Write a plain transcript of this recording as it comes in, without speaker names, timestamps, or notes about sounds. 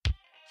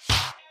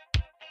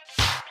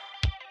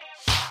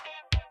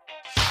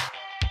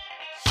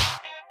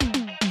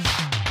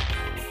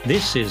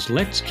This is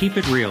Let's Keep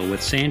It Real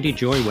with Sandy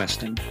Joy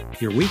Weston,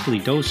 your weekly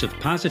dose of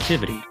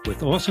positivity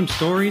with awesome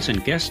stories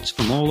and guests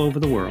from all over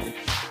the world.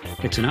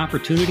 It's an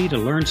opportunity to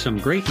learn some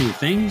great new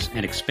things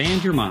and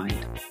expand your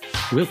mind.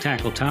 We'll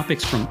tackle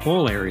topics from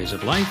all areas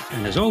of life,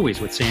 and as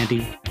always with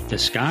Sandy, the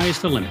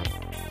sky's the limit.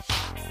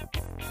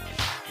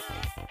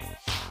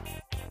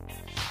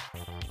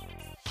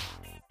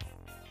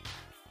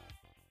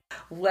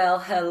 Well,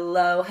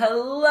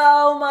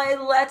 hello, my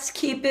Let's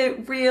Keep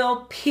It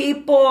Real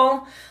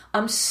people.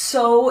 I'm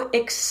so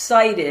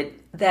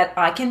excited that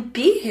I can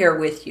be here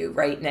with you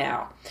right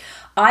now.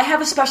 I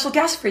have a special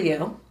guest for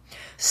you,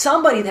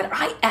 somebody that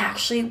I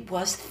actually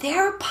was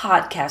their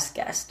podcast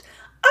guest.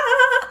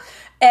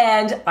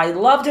 And I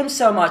loved him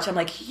so much. I'm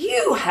like,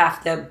 you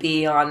have to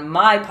be on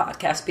my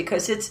podcast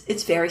because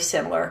it's very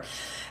similar.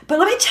 But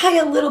let me tell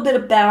you a little bit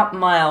about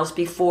Miles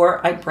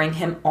before I bring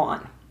him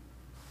on.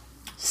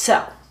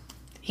 So,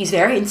 he's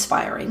very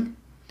inspiring.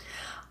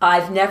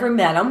 I've never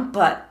met him,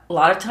 but a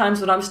lot of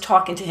times when I was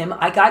talking to him,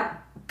 I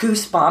got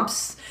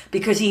goosebumps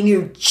because he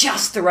knew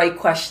just the right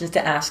questions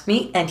to ask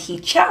me, and he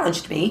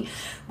challenged me,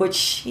 which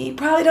he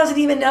probably doesn't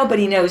even know, but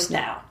he knows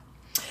now.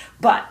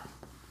 But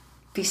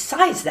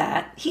besides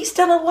that, he's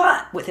done a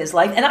lot with his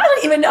life, and I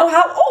don't even know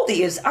how old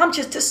he is. I'm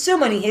just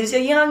assuming he's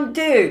a young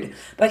dude.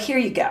 But here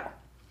you go.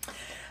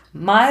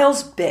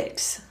 Miles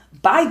Biggs.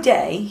 By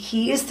day,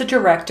 he is the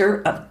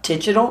director of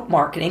digital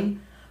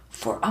marketing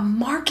for a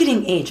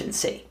marketing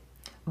agency.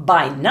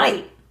 By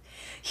night,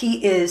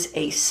 he is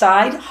a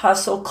side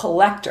hustle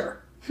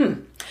collector.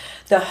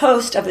 The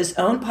host of his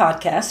own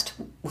podcast,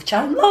 which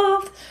I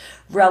love,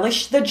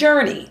 Relish the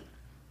Journey,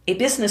 a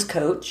business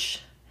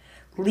coach,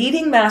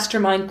 leading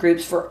mastermind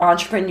groups for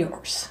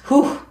entrepreneurs.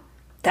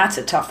 That's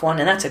a tough one,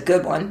 and that's a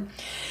good one.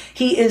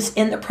 He is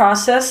in the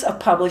process of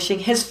publishing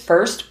his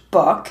first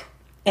book,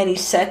 and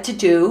he's set to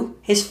do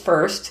his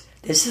first,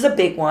 this is a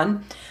big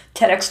one,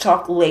 TEDx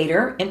talk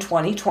later in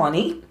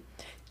 2020,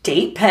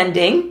 date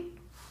pending.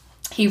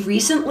 He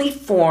recently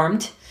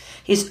formed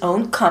his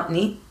own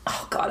company,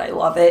 oh God, I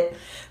love it,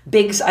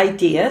 Biggs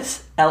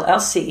Ideas,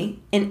 LLC,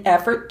 in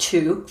effort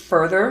to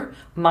further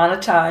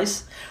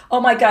monetize,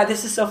 oh my God,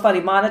 this is so funny,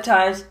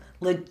 monetize,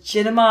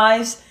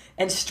 legitimize,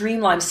 and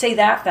streamline, say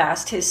that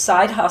fast, his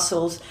side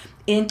hustles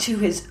into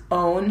his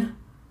own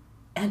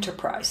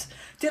enterprise.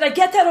 Did I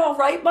get that all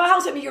right,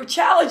 Miles? I mean, you're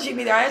challenging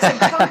me there. I had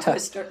some tongue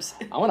twisters.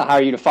 I want to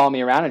hire you to follow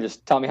me around and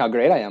just tell me how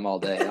great I am all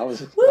day. That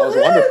was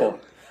wonderful.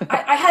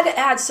 I had to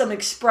add some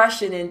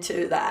expression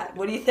into that.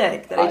 What do you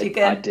think? Did I do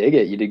good? I dig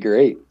it. You did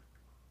great.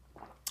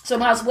 So,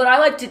 Miles, what I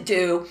like to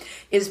do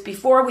is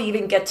before we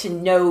even get to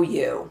know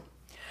you,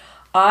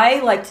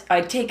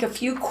 I take a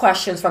few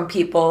questions from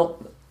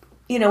people,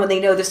 you know, when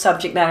they know the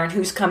subject matter and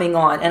who's coming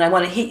on, and I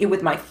want to hit you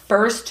with my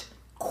first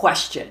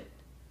question.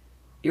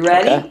 You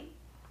ready? Okay.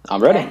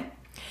 I'm ready. Okay.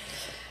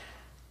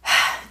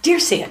 Dear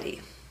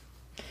Sandy,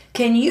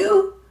 can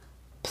you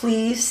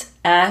please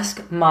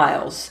ask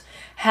Miles,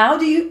 how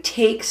do you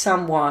take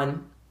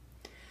someone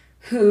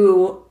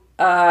who,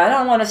 I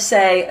don't want to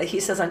say, he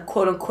says on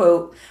quote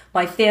unquote,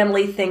 my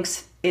family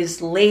thinks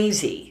is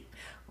lazy,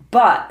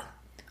 but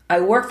I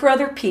work for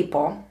other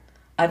people.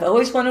 I've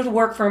always wanted to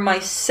work for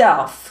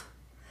myself,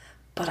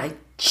 but I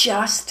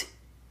just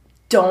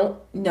don't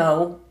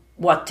know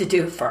what to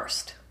do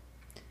first.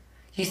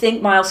 You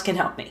think Miles can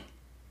help me?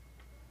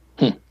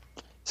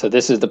 So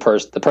this is the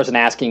person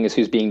asking is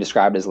who's being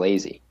described as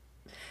lazy.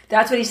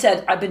 That's what he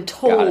said. I've been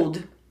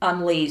told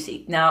I'm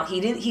lazy. Now,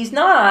 he's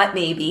not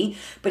maybe,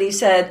 but he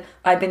said,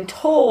 I've been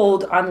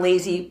told I'm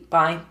lazy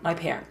by my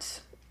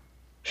parents.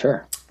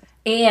 Sure.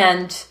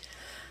 And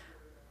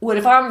what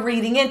if I'm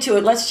reading into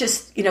it, let's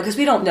just, because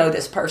we don't know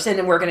this person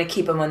and we're going to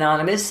keep him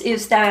anonymous,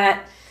 is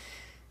that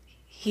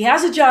he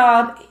has a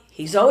job.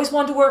 He's always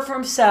wanted to work for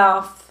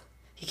himself.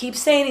 He keeps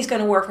saying he's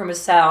going to work for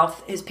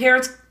himself. His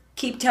parents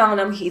keep telling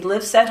him he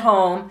lives at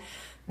home,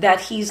 that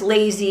he's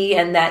lazy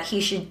and that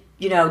he should,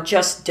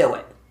 just do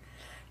it.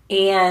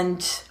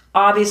 And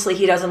obviously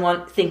he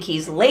doesn't think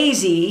he's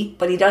lazy,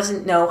 but he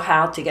doesn't know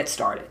how to get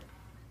started.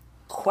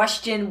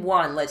 Question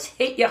 1, let's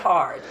hit you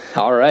hard.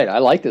 All right, I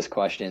like this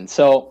question.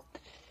 So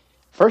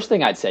first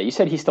thing I'd say, you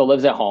said he still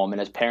lives at home and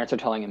his parents are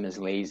telling him he's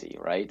lazy,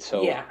 right?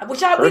 So yeah,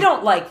 we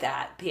don't like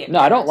that. No,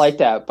 I don't like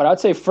that. But I'd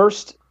say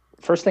first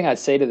thing I'd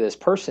say to this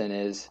person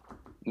is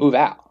move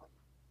out.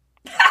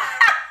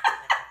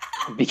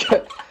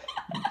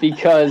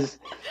 because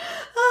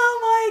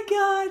oh my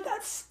God,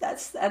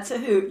 that's a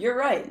hoot. You're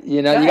right.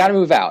 You got to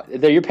move out.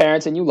 They're your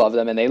parents and you love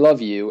them and they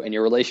love you, and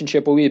your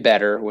relationship will be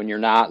better when you're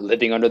not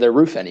living under their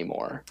roof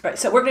anymore. Right.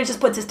 So we're going to just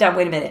put this down.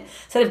 Wait a minute.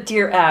 Instead of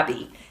Dear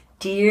Abby,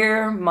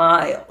 Dear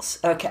Miles.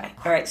 Okay.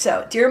 All right.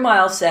 So Dear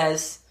Miles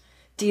says,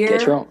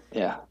 get your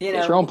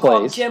own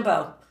place.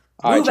 Jimbo.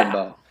 All right,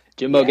 Jimbo.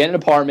 Jimbo, get an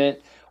apartment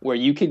where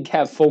you can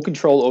have full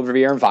control over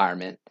your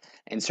environment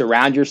and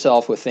surround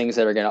yourself with things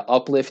that are going to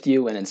uplift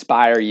you and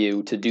inspire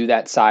you to do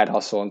that side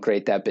hustle and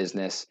create that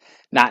business,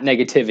 not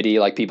negativity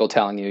like people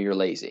telling you you're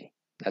lazy.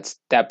 That's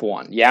step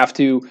one. You have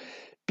to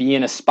be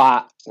in a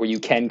spot where you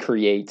can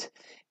create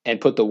and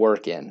put the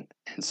work in.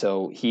 And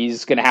so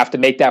he's going to have to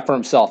make that for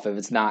himself if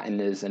it's not in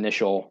his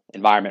initial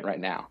environment right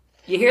now.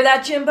 You hear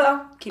that,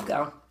 Jimbo? Keep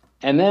going.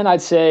 And then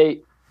I'd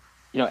say,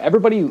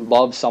 everybody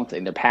loves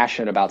something. They're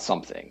passionate about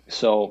something.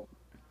 So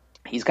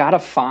he's got to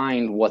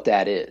find what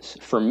that is.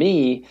 For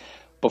me,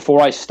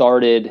 before I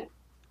started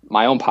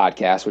my own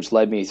podcast, which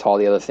led me to all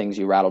the other things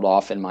you rattled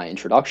off in my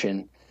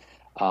introduction,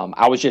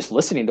 I was just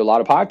listening to a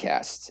lot of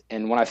podcasts.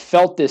 And when I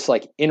felt this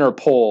like inner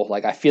pull,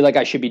 like I feel like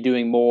I should be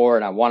doing more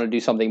and I want to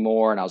do something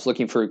more and I was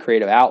looking for a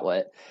creative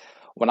outlet,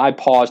 when I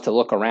paused to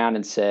look around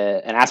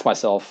and ask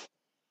myself,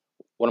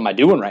 what am I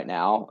doing right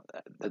now?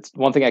 That's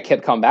one thing I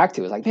kept coming back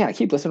to is like, man, I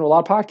keep listening to a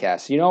lot of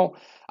podcasts.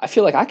 I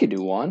feel like I could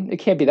do one. It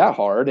can't be that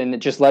hard. And it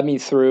just led me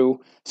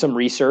through some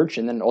research.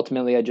 And then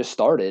ultimately I just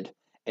started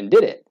and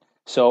did it.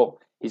 So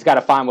he's got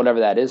to find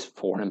whatever that is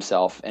for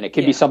himself. And it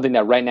could be something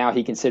that right now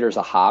he considers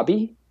a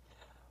hobby.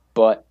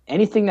 But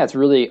anything that's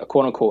really a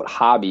quote unquote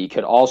hobby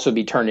could also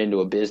be turned into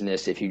a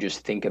business if you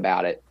just think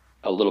about it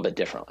a little bit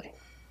differently.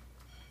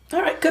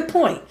 All right, good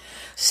point.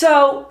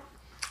 So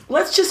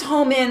let's just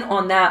home in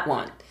on that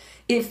one.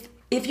 If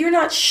you're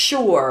not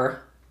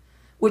sure,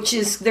 which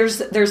is there's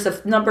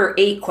the number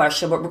 8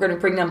 question, but we're going to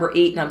bring number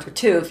 8, number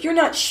 2. If you're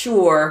not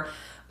sure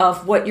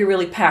of what you're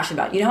really passionate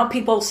about, you know how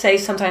people say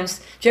sometimes,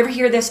 do you ever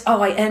hear this?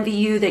 Oh, I envy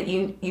you that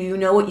you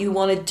know what you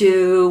want to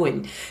do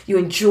and you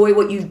enjoy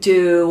what you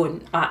do,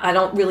 and I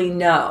don't really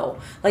know.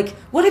 Like,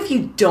 what if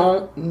you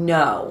don't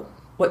know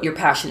what your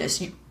passion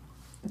is?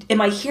 Am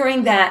I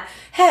hearing that?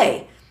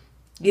 Hey,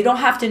 you don't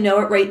have to know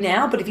it right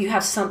now, but if you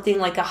have something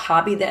like a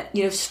hobby that,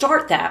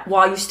 start that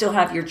while you still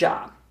have your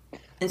job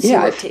and see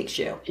where it takes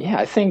you. Yeah,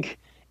 I think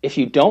if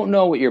you don't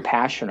know what you're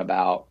passionate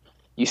about,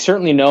 you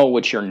certainly know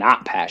what you're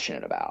not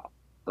passionate about,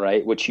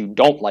 right? What you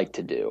don't like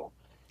to do.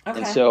 Okay.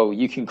 And so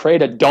you can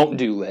create a don't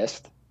do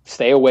list,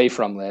 stay away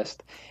from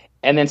list,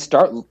 and then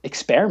start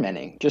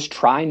experimenting. Just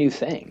try new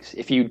things.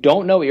 If you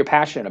don't know what you're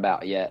passionate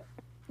about yet,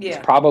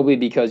 it's probably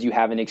because you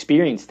haven't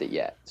experienced it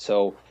yet.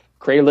 So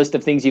create a list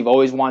of things you've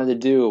always wanted to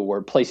do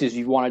or places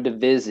you wanted to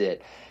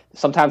visit.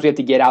 Sometimes we have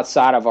to get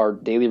outside of our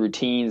daily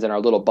routines and our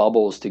little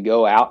bubbles to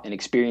go out and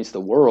experience the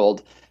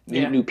world,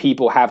 meet new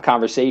people, have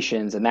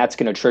conversations, and that's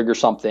going to trigger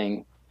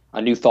something,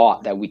 a new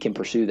thought that we can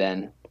pursue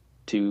then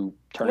to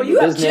turn into business.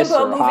 Well, you have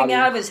Jimbo moving hobby.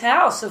 Out of his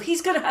house, so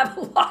he's going to have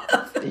a lot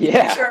of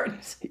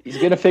insurance. He's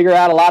going to figure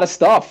out a lot of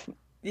stuff.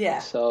 Yeah.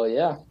 So,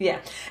 yeah. Yeah.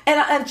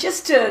 And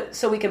just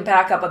so we can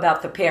back up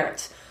about the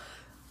parents,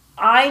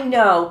 I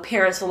know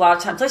parents a lot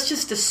of times, let's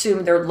just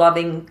assume they're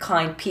loving,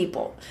 kind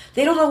people.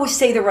 They don't always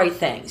say the right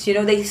things.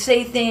 They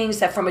say things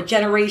that from a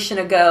generation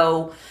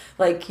ago,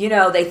 like,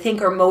 they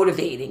think are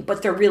motivating,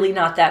 but they're really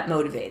not that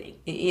motivating.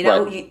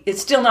 Right.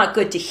 It's still not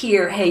good to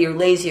hear, hey, you're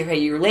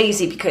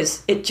lazy,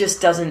 because it just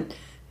doesn't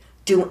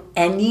do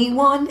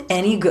anyone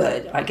any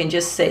good. I can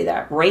just say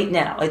that right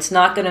now. It's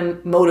not going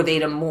to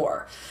motivate them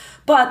more.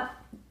 But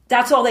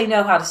that's all they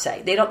know how to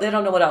say. They don't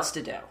know what else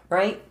to do,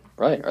 right?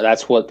 Right. Or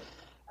that's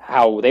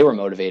how they were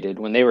motivated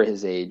when they were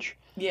his age.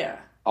 Yeah.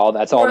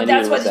 That's all they needed.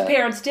 That's what his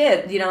parents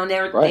did, and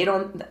they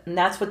don't, and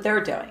that's what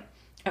they're doing.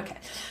 Okay.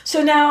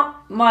 So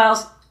now,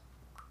 Miles,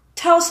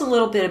 tell us a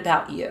little bit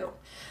about you.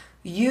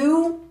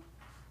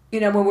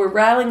 When we're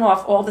rattling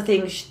off all the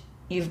things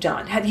you've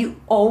done, have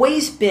you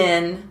always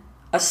been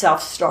a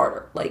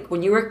self-starter? Like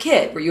when you were a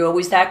kid, were you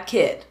always that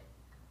kid?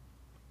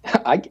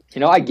 I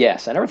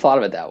guess. I never thought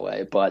of it that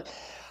way, but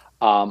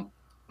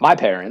my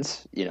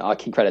parents, I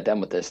can credit them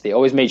with this. They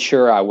always made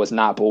sure I was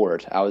not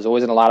bored. I was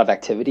always in a lot of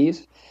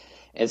activities.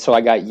 And so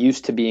I got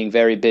used to being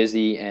very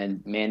busy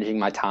and managing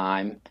my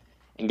time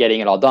and getting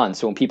it all done.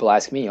 So when people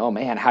ask me, oh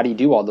man, how do you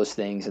do all those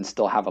things and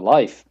still have a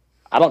life?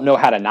 I don't know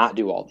how to not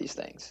do all these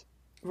things.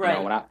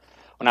 Right.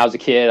 When I was a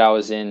kid, I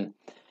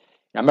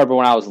remember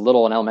when I was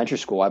little in elementary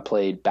school, I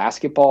played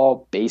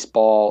basketball,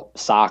 baseball,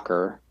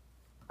 soccer.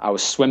 I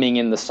was swimming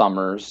in the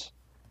summers.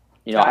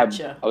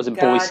 Gotcha. I was in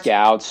Boy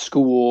Scouts,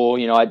 school.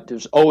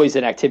 There's always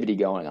an activity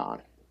going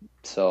on.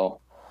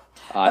 So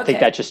I think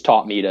that just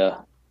taught me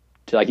to,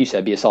 like you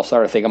said, be a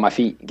self-starter, think on my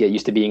feet, get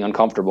used to being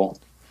uncomfortable.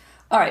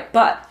 All right,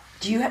 but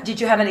did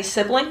you have any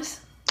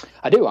siblings?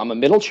 I do. I'm a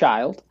middle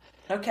child.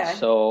 Okay.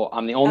 So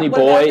I'm the only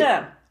what boy.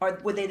 About them?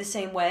 Were they the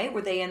same way?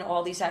 Were they in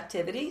all these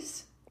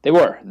activities? They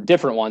were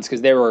different ones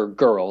because they were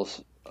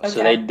girls. Okay.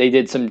 So they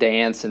did some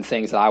dance and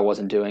things that I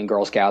wasn't doing,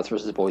 Girl Scouts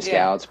versus Boy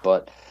Scouts,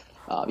 but.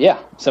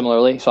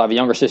 Similarly. So I have a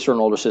younger sister and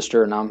an older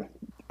sister, and I'm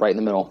right in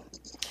the middle.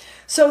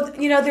 So,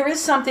 there is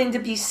something to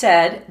be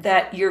said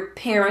that your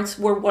parents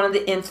were one of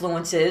the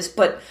influences,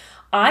 but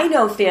I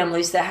know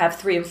families that have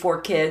 3 and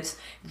 4 kids,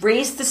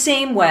 raised the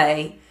same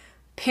way,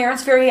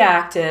 parents very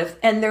active,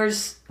 and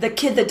there's the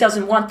kid that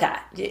doesn't want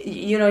that.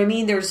 You know what I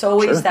mean? There's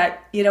always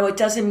that, it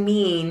doesn't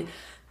mean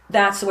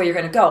that's the way you're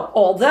going to go.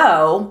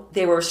 Although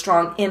they were a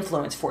strong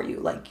influence for you,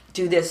 like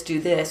do this, do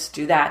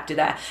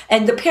that.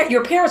 And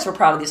your parents were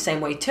probably the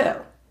same way too.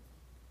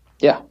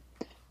 Yeah.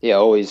 Yeah.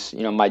 Always,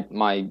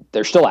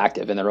 they're still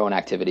active in their own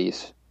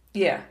activities.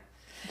 Yeah.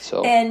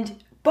 So,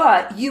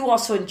 but you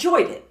also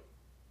enjoyed it.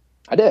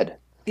 I did.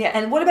 Yeah.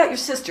 And what about your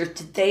sister?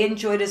 Did they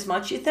enjoy it as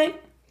much, you think?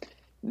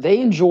 they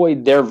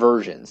enjoyed their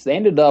versions. They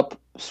ended up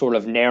sort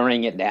of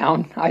narrowing it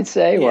down, I'd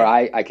say, where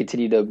I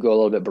continued to go a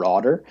little bit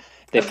broader.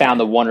 They found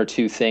the one or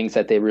two things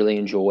that they really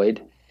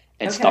enjoyed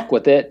and stuck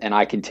with it, and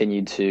I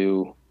continued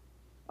to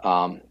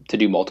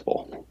do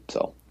multiple.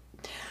 So,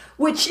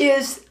 which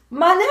is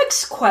my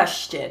next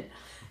question.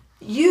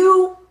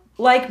 You,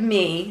 like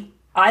me,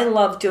 I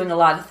love doing a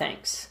lot of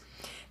things.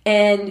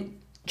 And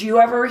do you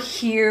ever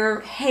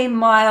hear, hey,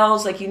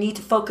 Miles, like you need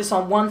to focus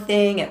on one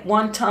thing at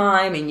one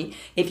time, and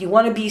if you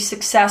want to be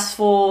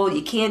successful,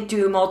 you can't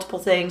do multiple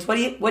things. What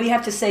do you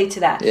have to say to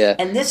that? Yeah.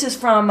 And this is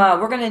from,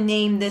 we're going to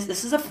name this.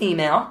 This is a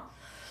female.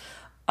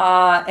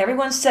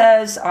 Everyone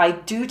says I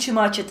do too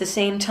much at the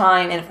same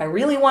time, and if I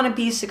really want to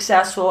be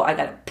successful, I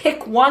got to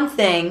pick one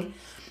thing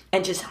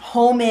and just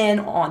home in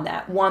on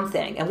that one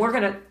thing. And we're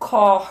going to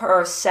call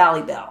her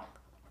Sally Bell.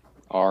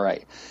 All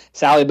right.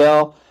 Sally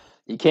Bell,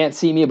 you can't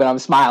see me, but I'm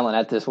smiling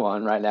at this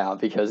one right now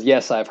because,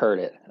 yes, I've heard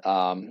it.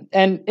 And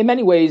in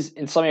many ways,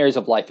 in some areas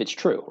of life, it's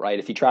true, right?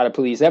 If you try to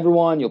please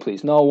everyone, you'll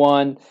please no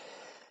one,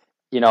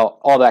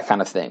 all that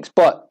kind of things.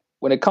 But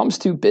when it comes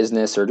to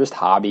business or just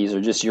hobbies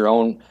or just your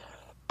own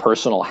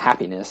personal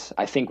happiness,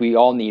 I think we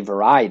all need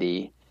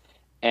variety.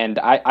 And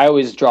I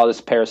always draw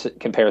this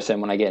comparison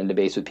when I get in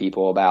debates with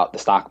people about the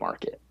stock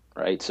market,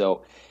 right?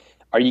 So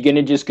are you going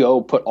to just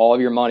go put all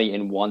of your money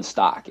in one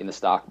stock in the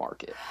stock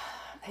market?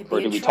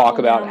 Or do we talk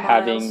about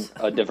having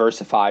a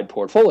diversified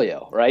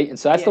portfolio, right? And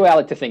so that's the way I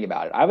like to think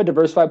about it. I have a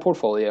diversified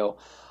portfolio.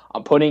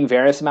 I'm putting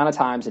various amount of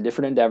times in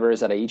different endeavors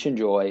that I each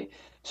enjoy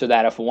so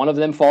that if one of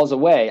them falls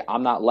away,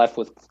 I'm not left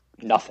with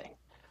nothing.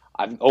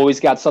 I've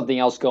always got something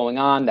else going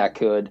on that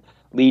could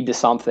lead to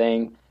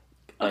something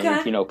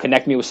and,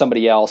 connect me with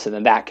somebody else, and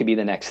then that could be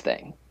the next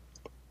thing.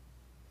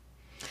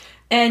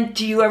 And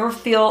do you ever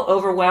feel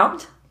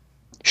overwhelmed?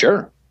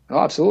 Sure. Oh,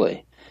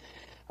 absolutely.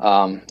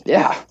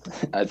 Yeah,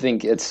 I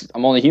think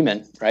I'm only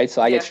human, right?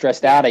 So I get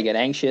stressed out, I get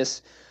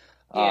anxious,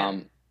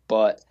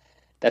 but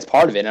that's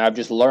part of it. And I've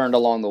just learned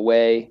along the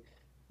way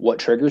what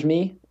triggers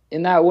me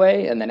in that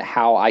way and then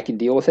how I can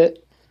deal with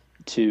it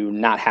to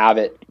not have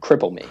it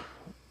cripple me.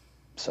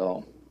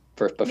 So,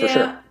 for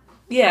sure.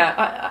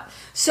 Yeah.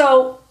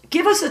 So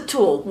give us a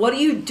tool. What do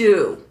you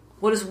do?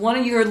 What is one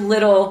of your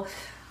little,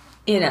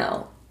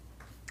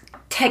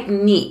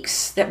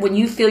 techniques that when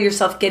you feel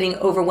yourself getting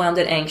overwhelmed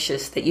and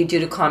anxious that you do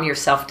to calm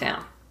yourself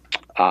down?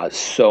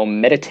 So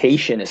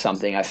meditation is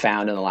something I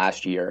found in the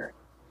last year.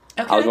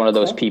 I was one of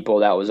those people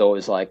that was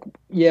always like,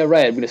 yeah,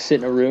 right, I'm going to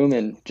sit in a room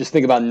and just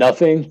think about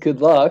nothing.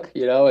 Good luck,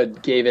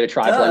 and gave it a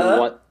try for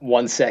like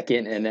 1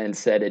 second and then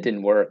said it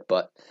didn't work.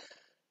 But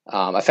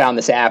I found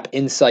this app,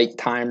 Insight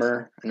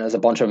Timer, and there's a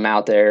bunch of them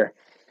out there,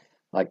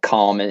 like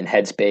Calm and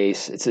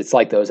Headspace. It's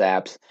like those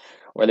apps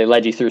where they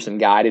led you through some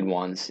guided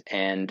ones.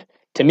 And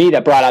to me,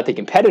 that brought out the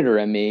competitor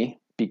in me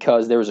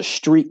because there was a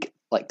streak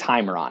like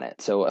timer on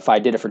it. So if I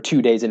did it for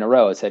 2 days in a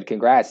row, it said,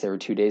 congrats, there were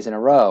 2 days in a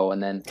row.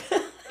 And then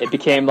it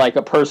became like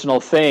a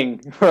personal thing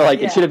where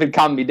it should have been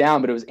calming me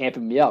down, but it was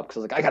amping me up because I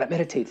was like, I got to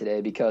meditate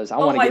today because I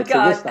want to get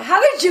to this stuff. How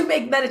did you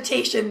make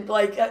meditation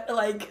like a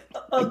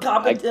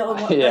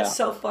competition? That's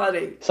so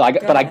funny. So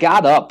I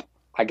got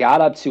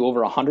up to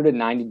over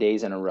 190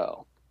 days in a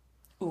row.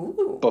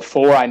 Ooh.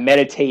 Before I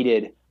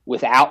meditated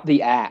without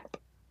the app,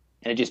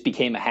 and it just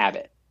became a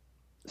habit.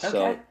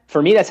 So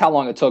for me, that's how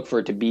long it took for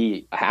it to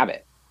be a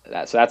habit.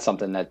 So that's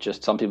something that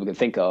just some people can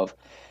think of.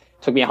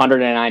 It took me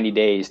 190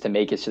 days to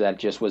make it so that it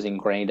just was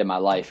ingrained in my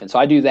life. And so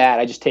I do that.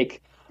 I just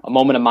take a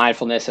moment of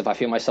mindfulness if I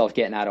feel myself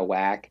getting out of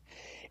whack.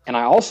 And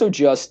I also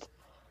just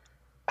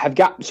have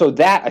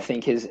I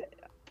think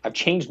I've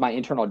changed my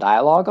internal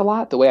dialogue a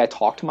lot, the way I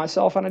talk to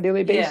myself on a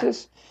daily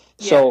basis.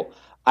 Yeah. So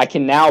I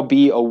can now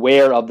be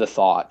aware of the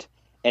thought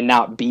and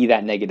not be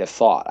that negative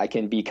thought. I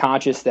can be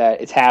conscious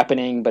that it's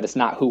happening, but it's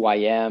not who I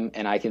am.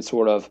 And I can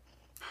sort of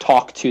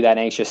talk to that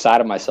anxious side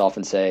of myself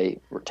and say,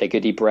 take a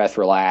deep breath,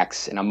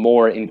 relax. And I'm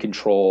more in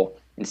control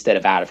instead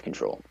of out of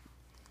control.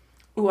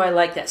 Ooh, I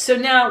like that. So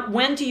now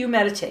when do you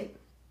meditate?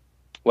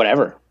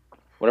 Whatever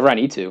I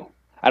need to.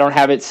 I don't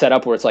have it set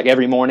up where it's like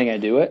every morning I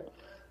do it.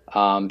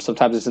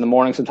 Sometimes it's in the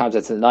morning, sometimes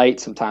it's at night,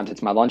 sometimes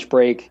it's my lunch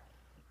break.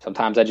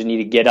 Sometimes I just need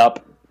to get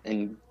up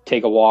and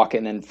take a walk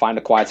and then find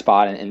a quiet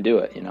spot and do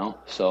it,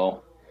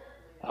 So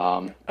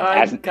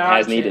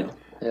as needed.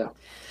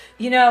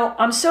 Yeah.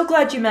 I'm so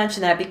glad you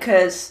mentioned that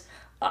because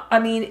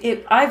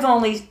I've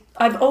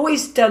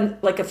always done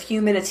like a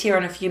few minutes here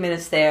and a few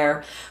minutes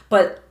there,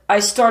 but I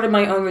started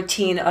my own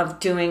routine of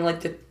doing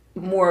like the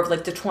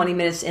 20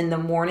 minutes in the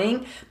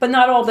morning, but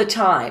not all the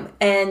time.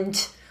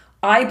 And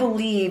I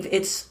believe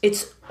it's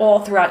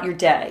all throughout your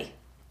day.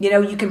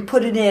 You can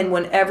put it in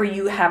whenever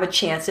you have a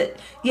chance.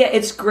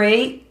 It's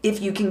great if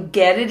you can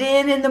get it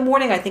in the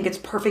morning. I think it's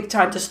perfect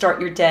time to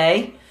start your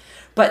day,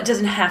 but it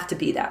doesn't have to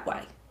be that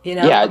way.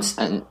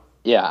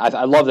 Yeah,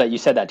 I love that you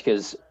said that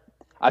because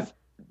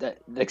that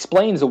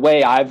explains the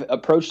way I've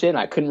approached it. And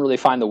I couldn't really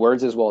find the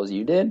words as well as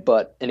you did,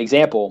 but an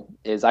example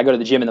is I go to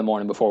the gym in the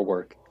morning before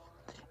work,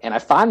 and I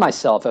find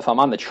myself if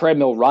I'm on the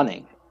treadmill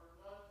running,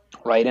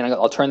 right, and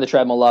I'll turn the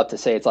treadmill up to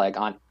say it's like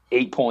on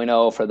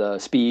 8.0 for the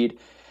speed.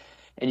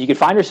 And you can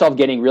find yourself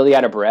getting really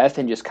out of breath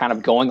and just kind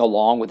of going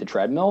along with the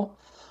treadmill.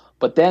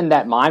 But then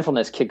that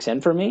mindfulness kicks in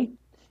for me.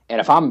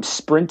 And if I'm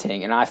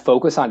sprinting and I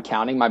focus on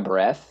counting my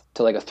breath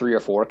to like a 3 or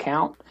 4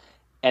 count,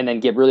 and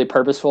then get really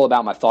purposeful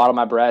about my thought of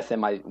my breath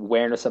and my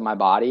awareness of my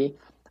body,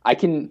 I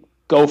can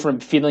go from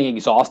feeling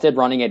exhausted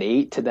running at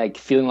 8 to like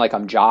feeling like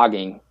I'm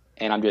jogging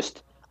and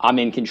I'm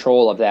in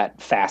control of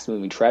that fast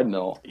moving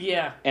treadmill.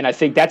 Yeah. And I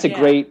think that's a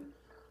great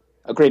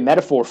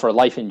metaphor for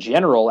life in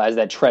general, as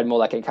that treadmill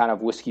that can kind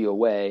of whisk you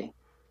away.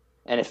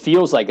 And it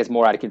feels like it's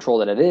more out of control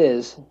than it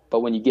is. But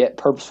when you get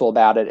purposeful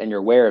about it and you're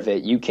aware of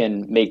it, you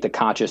can make the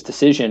conscious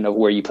decision of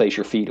where you place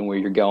your feet and where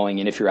you're going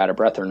and if you're out of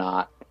breath or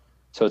not.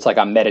 So it's like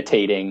I'm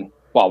meditating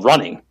while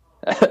running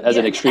as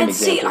an extreme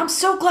example. See, I'm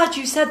so glad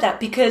you said that,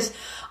 because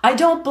I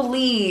don't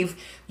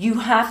believe you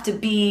have to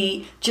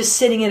be just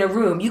sitting in a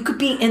room. You could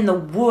be in the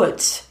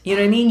woods, you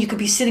know what I mean? You could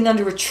be sitting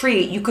under a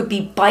tree. You could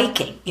be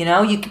biking, you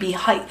know? You could be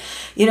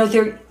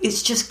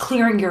it's just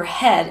clearing your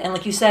head. And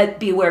like you said,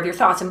 be aware of your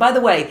thoughts. And by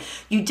the way,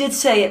 you did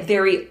say it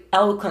very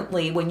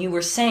eloquently when you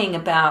were saying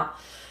about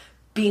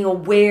being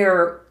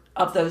aware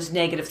of those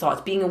negative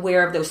thoughts, being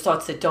aware of those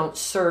thoughts that don't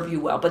serve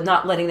you well, but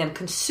not letting them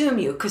consume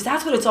you, because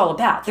that's what it's all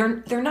about.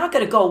 They're not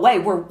going to go away.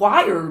 We're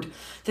wired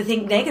to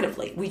think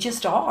negatively. We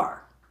just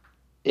are.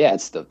 Yeah,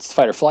 it's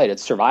fight or flight.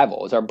 It's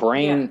survival. It's our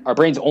brain. Yeah. Our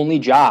brain's only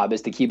job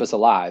is to keep us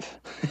alive.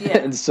 Yeah.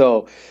 And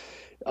so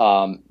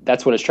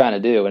that's what it's trying to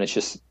do. And it's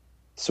just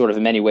sort of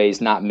in many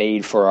ways not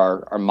made for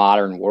our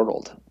modern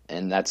world.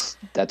 And that's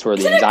where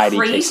the anxiety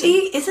kicks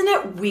in. Isn't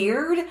it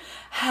weird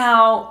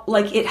how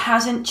like it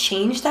hasn't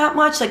changed that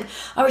much? Like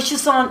I was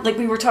just on, like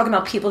we were talking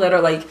about people that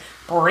are like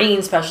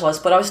brain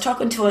specialists, but I was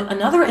talking to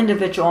another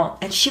individual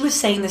and she was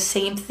saying the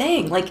same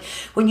thing. Like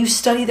when you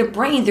study the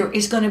brain, there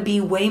is going to be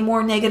way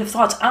more negative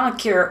thoughts. I don't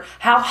care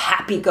how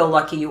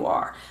happy-go-lucky you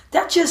are.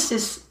 That just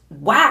is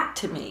whack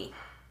to me.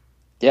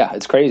 Yeah,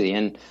 it's crazy.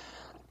 And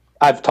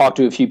I've talked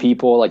to a few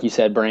people, like you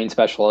said, brain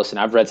specialists, and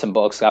I've read some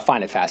books. I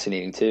find it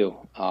fascinating too.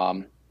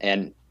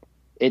 And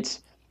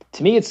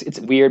to me, it's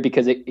weird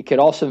because it could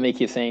also make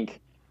you think,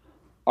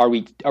 are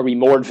we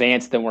more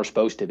advanced than we're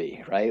supposed to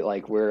be, right?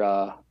 Like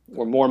we're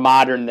more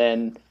modern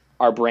than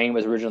our brain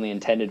was originally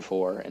intended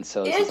for, and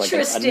so it's like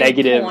a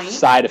negative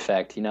side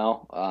effect, you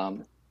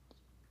know.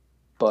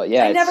 But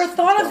yeah, I never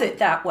thought of it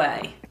that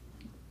way.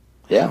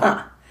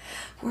 Yeah,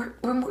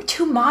 we're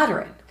too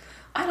modern.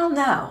 I don't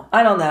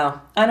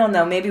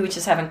know. Maybe we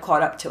just haven't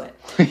caught up to it.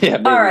 Yeah.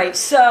 Maybe. All right,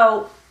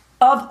 so.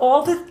 Of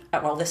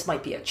all this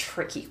might be a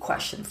tricky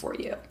question for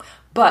you,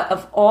 but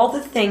of all the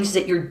things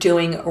that you're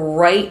doing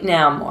right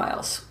now,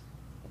 Miles,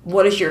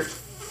 what is your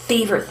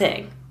favorite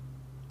thing?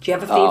 Do you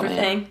have a favorite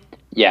thing?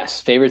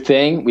 Yes, favorite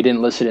thing. We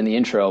didn't list it in the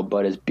intro,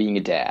 but is being a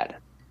dad.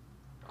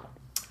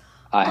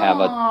 I have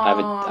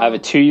a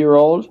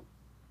 2-year-old.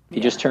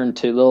 He just turned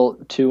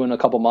 2 in a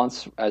couple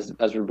months as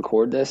we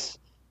record this,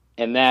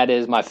 and that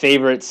is my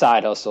favorite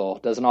side hustle.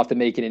 Doesn't have to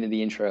make it into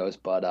the intros,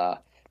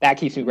 but that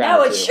keeps me grounded.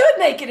 No, it should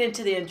make it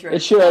into the intro.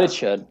 It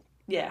should.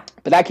 Yeah.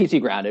 But that keeps me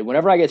grounded.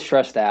 Whenever I get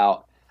stressed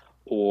out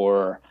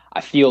or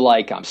I feel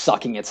like I'm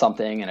sucking at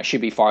something and I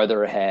should be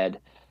farther ahead.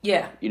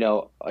 Yeah. You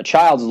know, a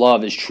child's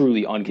love is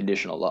truly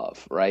unconditional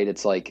love, right?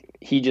 It's like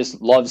he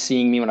just loves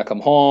seeing me when I come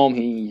home.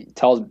 He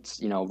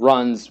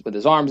runs with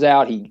his arms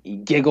out.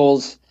 He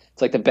giggles.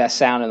 It's like the best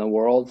sound in the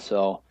world.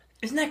 So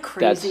isn't that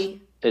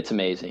crazy? It's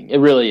amazing. It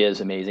really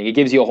is amazing. It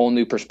gives you a whole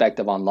new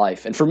perspective on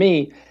life. And for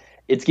me,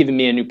 it's given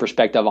me a new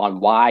perspective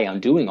on why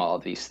I'm doing all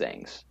of these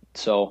things.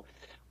 So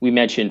we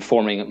mentioned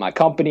forming my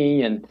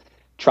company and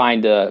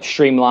trying to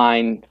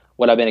streamline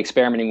what I've been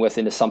experimenting with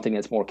into something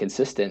that's more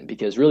consistent,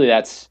 because really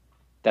that's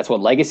what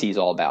legacy is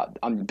all about.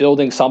 I'm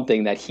building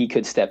something that he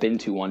could step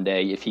into one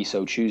day if he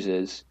so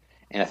chooses.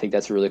 And I think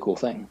that's a really cool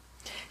thing.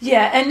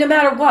 Yeah. And no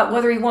matter what,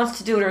 whether he wants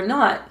to do it or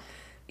not,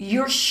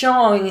 you're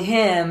showing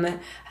him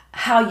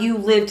how you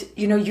lived,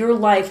 your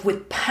life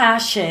with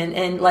passion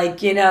and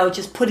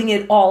just putting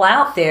it all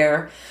out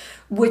there,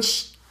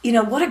 which,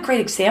 what a great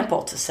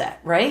example to set,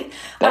 right?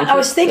 I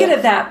was thinking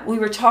of that. We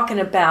were talking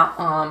about,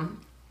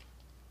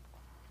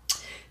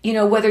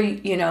 whether,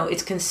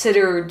 it's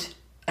considered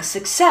a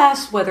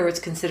success, whether it's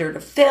considered a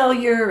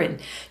failure, and,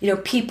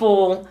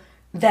 people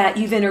that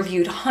you've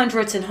interviewed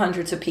hundreds and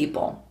hundreds of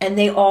people, and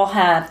they all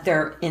have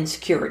their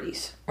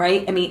insecurities,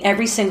 right? I mean,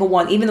 every single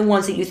one, even the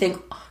ones that you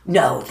think,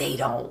 no, they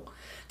don't.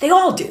 They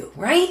all do,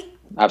 right?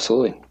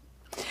 Absolutely.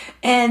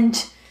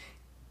 And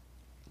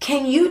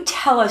can you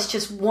tell us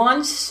just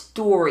one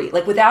story,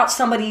 like without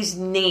somebody's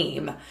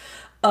name,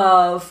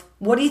 of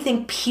what do you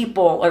think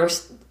people are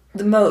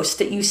the most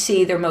that you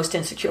see they're most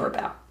insecure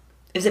about?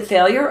 Is it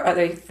failure? Are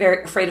they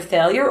afraid of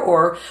failure,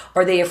 or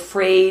are they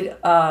afraid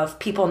of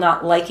people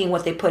not liking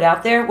what they put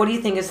out there? What do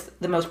you think is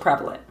the most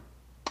prevalent?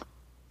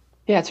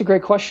 Yeah, it's a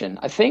great question.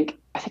 I think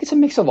it's a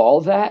mix of all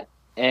of that,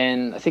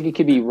 and I think it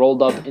could be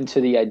rolled up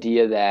into the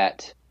idea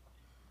that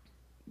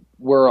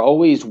we're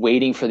always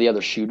waiting for the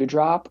other shoe to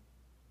drop,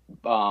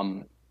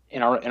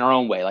 in our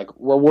own way. Like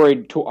we're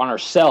worried on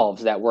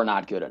ourselves that we're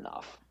not good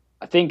enough.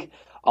 I think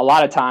a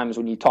lot of times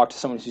when you talk to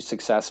someone who's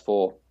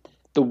successful,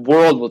 the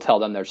world will tell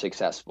them they're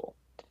successful.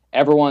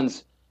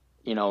 Everyone's,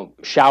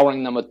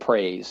 showering them with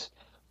praise.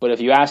 But if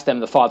you ask them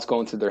the thoughts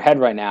going through their head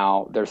right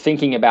now, they're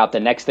thinking about the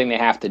next thing they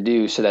have to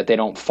do so that they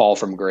don't fall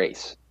from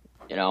grace.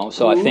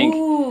 So I think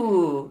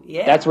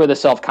that's where the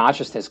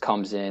self-consciousness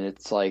comes in.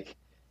 It's like,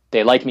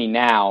 they like me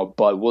now,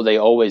 but will they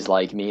always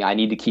like me? I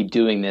need to keep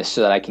doing this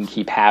so that I can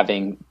keep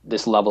having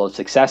this level of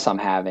success I'm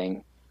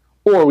having.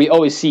 Or we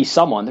always see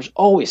there's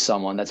always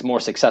someone that's more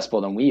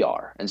successful than we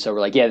are. And so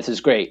we're like, yeah, this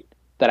is great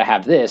that I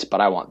have this,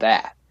 but I want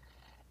that.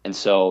 And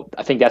so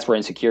I think that's where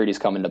insecurities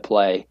come into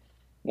play,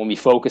 when we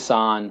focus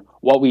on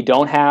what we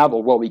don't have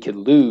or what we could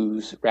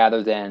lose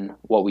rather than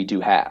what we do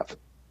have.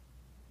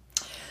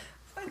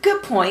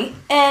 Good point.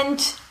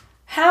 And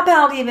how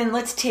about even,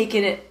 let's take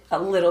it a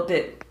little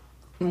bit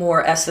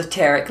more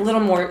esoteric, a little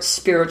more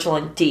spiritual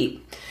and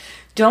deep.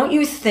 Don't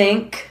you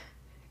think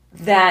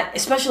that,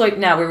 especially like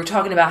now, we were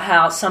talking about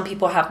how some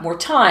people have more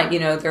time,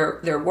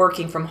 they're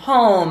working from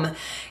home,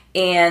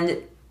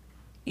 and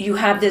you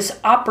have this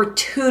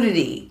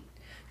opportunity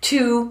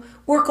to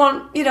work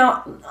on,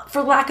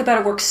 for lack of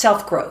better word,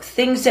 self-growth,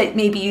 things that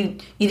maybe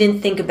you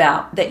didn't think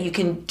about that you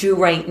can do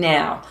right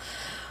now.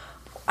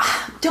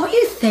 Don't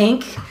you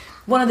think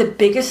one of the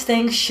biggest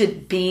things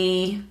should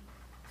be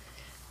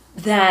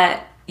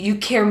that you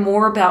care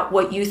more about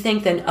what you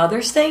think than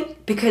others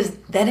think? Because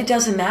then it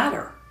doesn't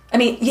matter. I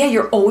mean, yeah,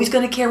 you're always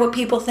going to care what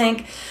people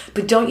think,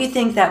 but don't you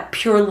think that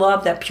pure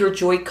love, that pure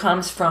joy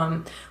comes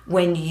from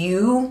when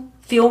you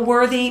feel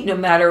worthy, no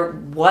matter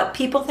what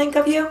people think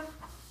of you?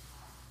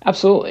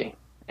 Absolutely.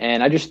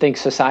 And I just think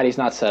society's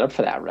not set up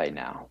for that right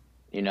now.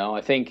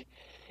 I think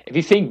if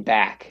you think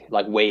back,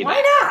 like way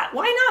back.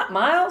 Why not,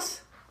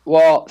 Miles?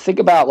 Well, think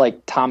about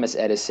like Thomas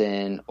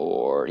Edison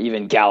or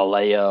even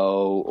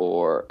Galileo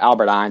or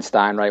Albert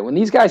Einstein, right? When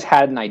these guys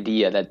had an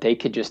idea that they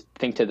could just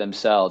think to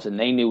themselves and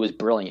they knew was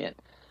brilliant,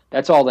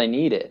 that's all they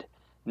needed.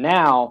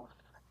 Now,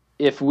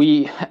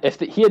 someone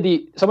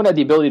had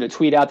the ability to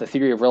tweet out the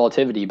theory of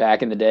relativity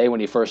back in the day when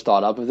he first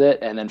thought up of it,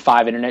 and then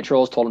 5 internet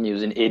trolls told him he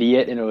was an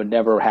idiot and it would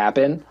never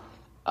happen,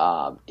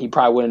 he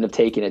probably wouldn't have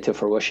taken it to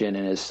fruition,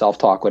 and his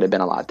self-talk would have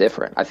been a lot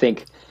different. I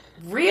think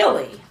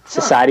really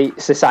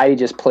society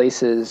just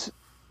places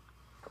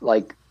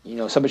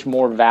so much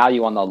more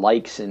value on the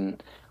likes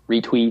and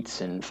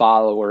retweets and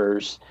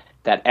followers.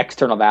 That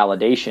external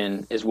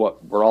validation is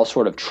what we're all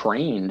sort of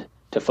trained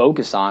to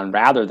focus on,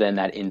 rather than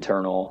that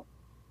internal,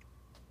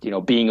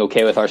 being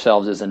okay with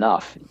ourselves is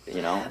enough.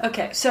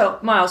 Okay, so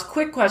Miles,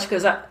 quick question,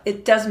 because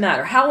it doesn't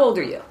matter. How old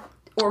are you?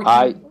 Or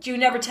do you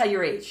never tell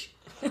your age?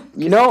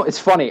 It's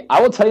funny.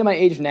 I will tell you my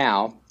age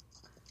now.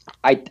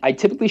 I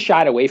typically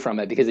shied away from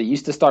it because it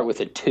used to start with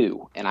a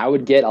 2, and I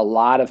would get a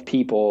lot of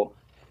people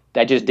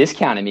that just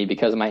discounted me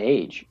because of my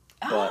age.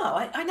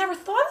 I never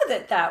thought of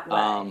it that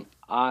way.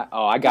 I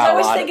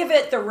always think of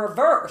it the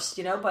reverse,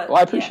 but... Well,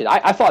 I appreciate it.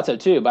 I thought so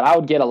too, but I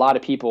would get a lot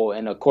of people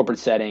in a corporate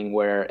setting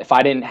where if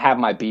I didn't have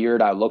my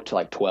beard, I looked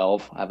like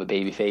 12. I have a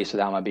baby face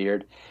without my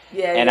beard.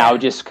 I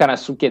would just kind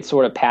of get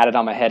sort of patted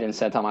on my head and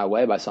sent on my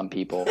way by some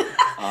people.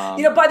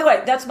 By the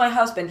way, that's my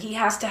husband. He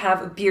has to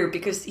have a beard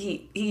because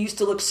he used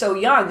to look so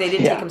young. They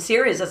didn't take him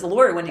serious as a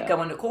lawyer when he'd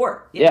go into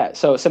court. Yeah,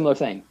 so a similar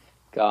thing.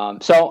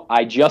 So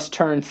I just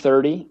turned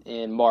 30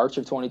 in March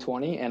of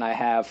 2020, and I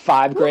have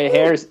 5 gray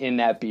hairs in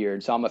that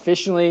beard. So I'm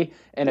officially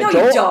an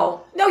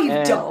adult. No,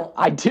 you don't.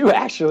 I do,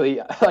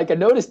 actually. I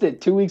noticed it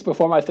 2 weeks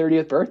before my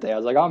 30th birthday. I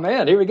was like, oh,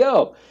 man, here we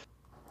go.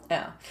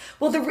 Yeah.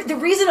 Well, the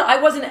reason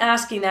I wasn't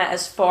asking that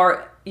as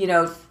far,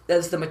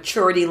 as the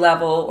maturity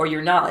level or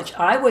your knowledge,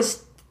 I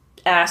was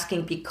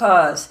asking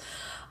because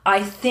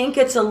I think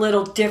it's a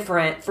little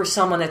different for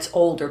someone that's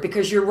older,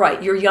 because you're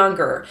right, you're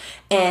younger,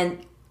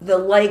 and the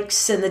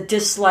likes and the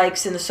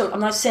dislikes and I'm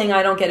not saying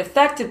I don't get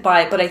affected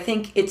by it, but I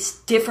think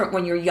it's different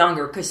when you're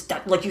younger, because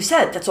like you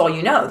said, that's all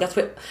you know. That's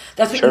what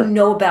Sure. you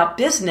know about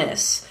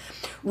business.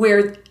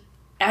 Where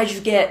as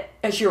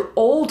you're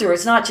older,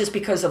 it's not just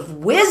because of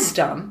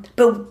wisdom,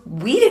 but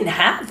we didn't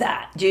have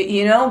that,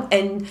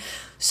 and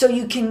so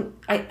you can.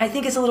 I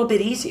think it's a little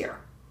bit easier.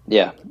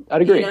 Yeah,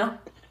 I'd agree.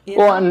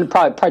 Well, and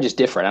probably just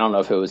different. I don't know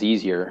if it was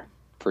easier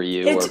for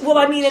you. It's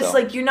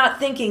like you're not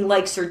thinking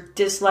likes or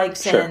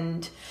dislikes. Sure.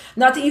 And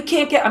not that you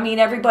can't get,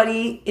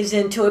 everybody is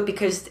into it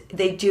because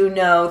they do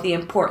know the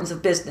importance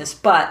of business.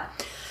 But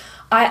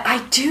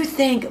I do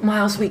think,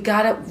 Miles, we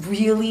got to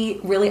really,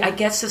 really, I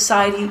guess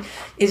society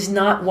is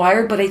not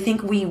wired, but I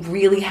think we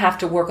really have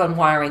to work on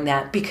wiring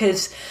that,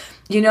 because,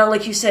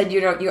 like you said,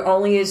 you're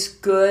only as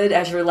good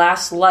as your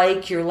last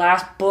like, your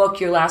last book,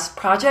 your last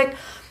project.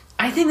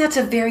 I think that's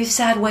a very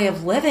sad way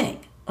of living.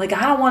 Like,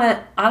 I don't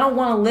want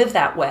to live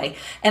that way.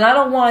 And I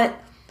don't want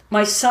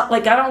my son, I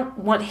don't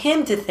want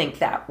him to think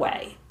that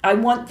way. I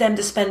want them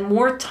to spend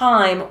more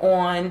time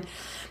on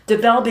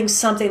developing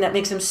something that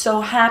makes him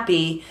so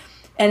happy.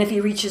 And if he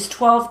reaches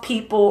 12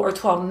 people or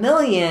 12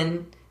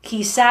 million,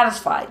 he's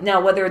satisfied. Now,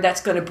 whether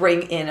that's going to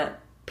bring in a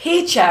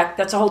paycheck,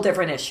 that's a whole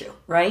different issue,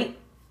 right?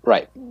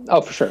 Right.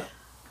 Oh, for sure.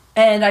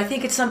 And I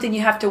think it's something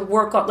you have to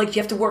work on, you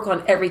have to work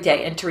on every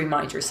day, and to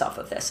remind yourself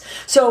of this.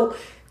 So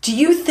Do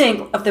you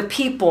think of the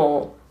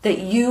people that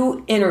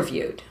you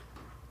interviewed,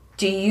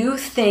 do you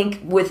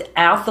think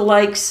without the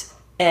likes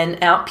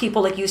and out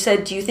people, like you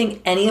said, do you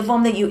think any of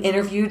them that you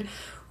interviewed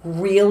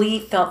really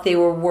felt they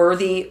were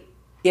worthy,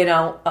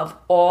 of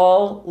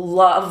all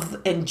love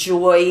and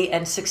joy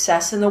and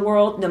success in the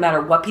world, no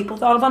matter what people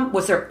thought of them?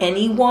 Was there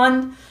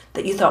anyone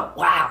that you thought,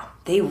 wow,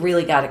 they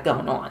really got it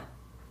going on?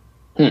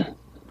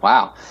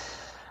 Wow.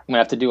 I'm going to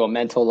have to do a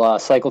mental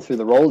cycle through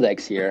the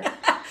Rolodex here.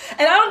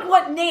 And I don't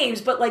want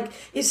names, but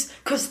is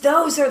because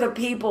those are the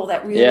people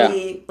that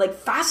really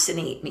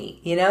fascinate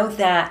me,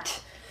 that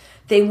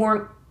they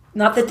weren't,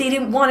 not that they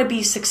didn't want to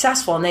be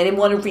successful and they didn't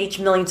want to reach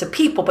millions of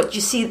people, but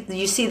you see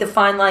the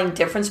fine line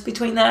difference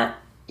between that?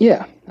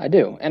 Yeah, I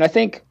do. And I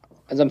think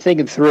as I'm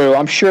thinking through,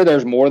 I'm sure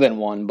there's more than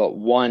one, but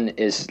one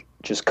is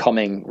just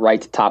coming right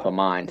to top of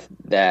mind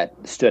that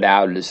stood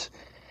out as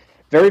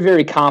very,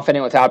 very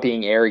confident without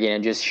being arrogant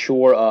and just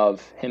sure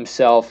of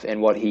himself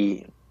and what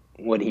he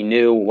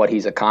knew, what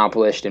he's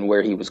accomplished, and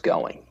where he was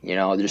going.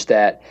 Just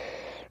that,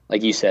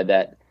 like you said,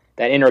 that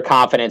inner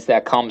confidence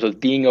that comes with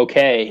being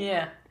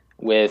okay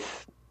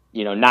with,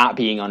 not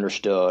being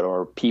understood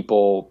or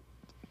people,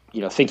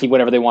 thinking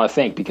whatever they want to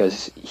think,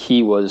 because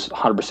he was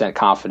 100%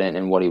 confident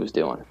in what he was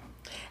doing.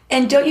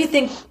 And don't you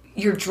think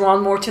you're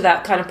drawn more to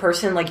that kind of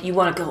person? Like you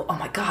want to go, oh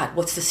my God,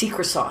 what's the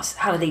secret sauce?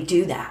 How do they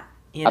do that?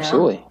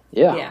 Absolutely.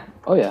 Yeah.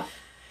 Oh, yeah.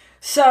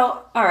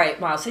 So, all right,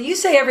 Miles. So you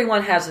say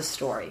everyone has a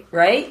story,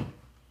 right?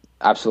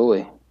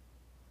 Absolutely.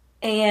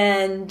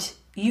 And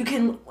you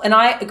can, and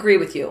I agree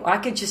with you. I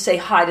could just say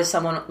hi to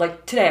someone.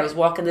 Like today, I was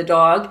walking the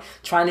dog,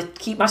 trying to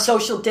keep my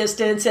social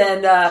distance,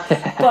 and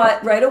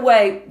but right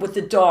away with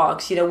the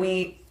dogs,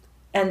 we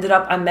ended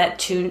up. I met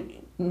 2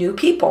 new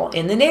people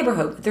in the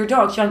neighborhood with their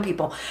dogs, young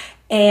people,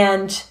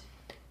 and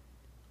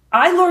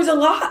I learned a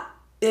lot,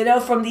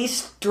 from these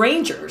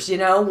strangers,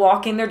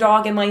 walking their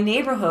dog in my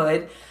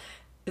neighborhood.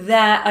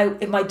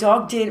 That if my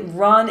dog didn't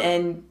run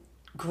and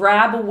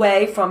grab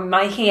away from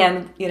my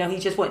hand, he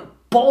just went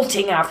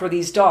bolting after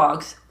these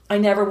dogs, I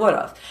never would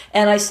have.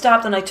 And I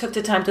stopped and I took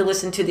the time to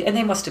listen to and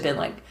they must have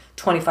been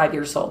 25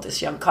 years old,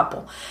 this young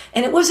couple.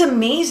 And it was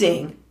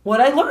amazing what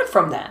I learned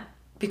from them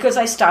because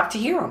I stopped to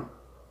hear them.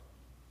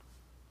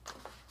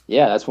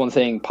 Yeah, that's one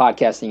thing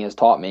podcasting has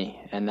taught me.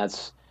 And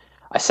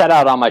I set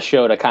out on my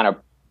show to kind of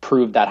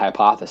prove that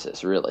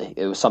hypothesis, really.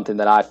 It was something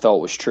that I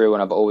felt was true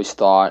and I've always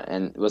thought,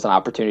 and it was an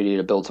opportunity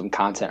to build some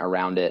content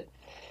around it.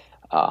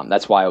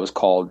 That's why it was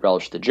called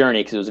Relish the Journey,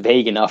 because it was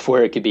vague enough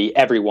where it could be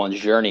everyone's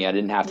journey. I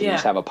didn't have to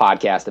just have a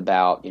podcast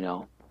about,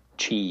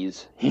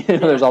 cheese.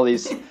 There's all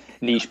these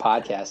niche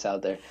podcasts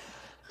out there.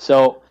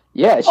 So,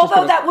 yeah. It's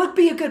although that would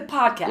be a good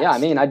podcast. Yeah,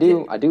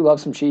 I do love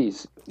some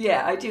cheese.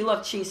 Yeah, I do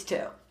love cheese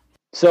too.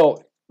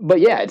 So, but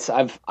yeah,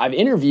 I've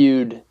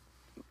interviewed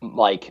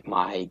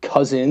my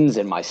cousins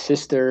and my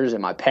sisters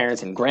and my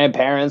parents and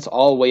grandparents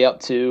all the way up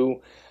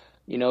to,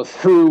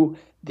 through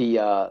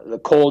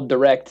the cold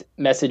direct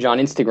message on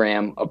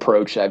Instagram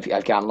approach. I've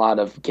gotten a lot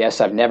of guests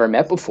I've never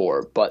met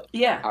before, but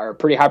are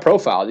pretty high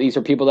profile. These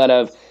are people that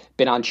have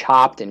been on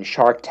Chopped and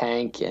Shark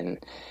Tank and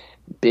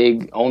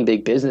own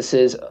big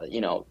businesses,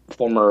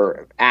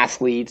 former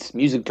athletes,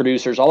 music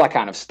producers, all that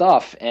kind of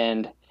stuff.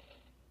 And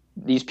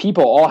these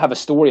people all have a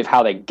story of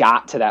how they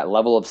got to that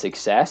level of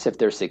success, if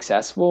they're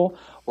successful,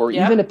 or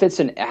even if it's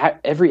an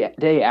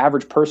everyday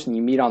average person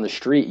you meet on the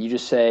street, you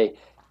just say,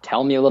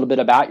 tell me a little bit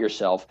about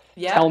yourself.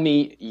 Yeah. Tell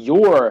me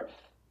your,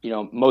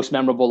 most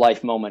memorable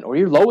life moment or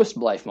your lowest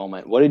life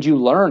moment. What did you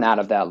learn out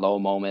of that low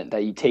moment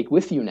that you take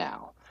with you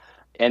now?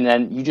 And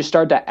then you just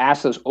start to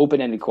ask those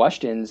open-ended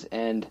questions.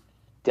 And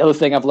the other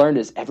thing I've learned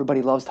is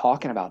everybody loves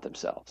talking about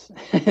themselves.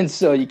 And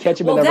so you catch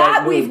them in the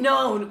right mood.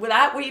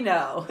 That we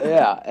know.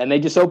 Yeah, and they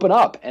just open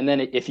up. And then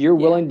if you're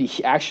willing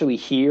to actually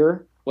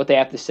hear what they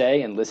have to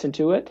say and listen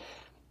to it,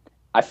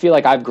 I feel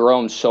like I've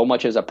grown so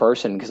much as a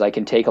person because I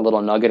can take a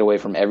little nugget away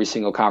from every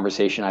single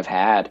conversation I've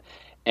had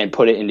and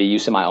put it into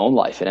use in my own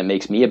life, and it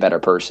makes me a better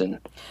person.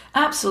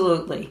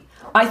 Absolutely.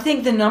 I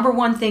think the number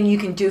one thing you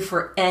can do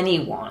for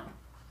anyone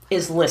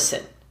is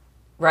listen,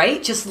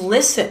 right? Just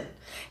listen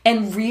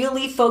and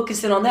really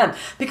focus in on them,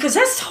 because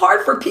that's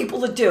hard for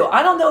people to do.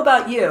 I don't know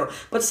about you,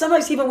 but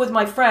sometimes even with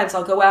my friends,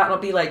 I'll go out and I'll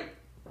be like,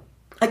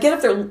 I get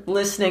if they're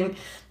listening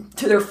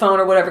to their phone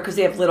or whatever because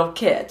they have little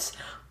kids,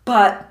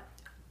 but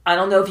I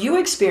don't know if you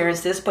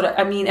experience this, but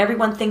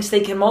everyone thinks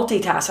they can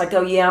multitask. I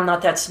go, yeah, I'm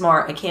not that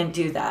smart. I can't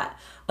do that.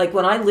 Like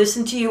when I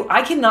listen to you,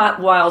 I cannot,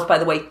 Wiles, by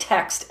the way,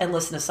 text and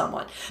listen to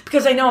someone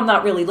because I know I'm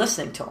not really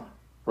listening to them.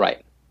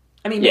 Right.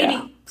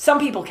 Maybe some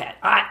people can.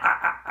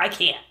 I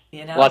can't,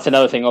 Well, that's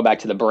another thing. Go back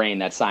to the brain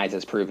that science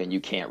has proven you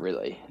can't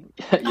really.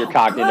 Your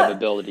cognitive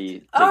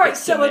ability. All right,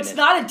 so it's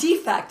not a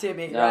defect in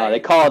me, No, right? They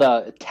call it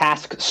a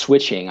task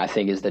switching, I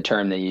think is the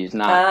term they use,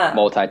 not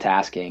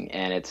multitasking,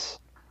 and it's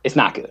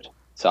not good.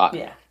 So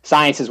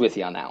science is with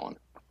you on that one.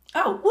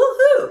 Oh,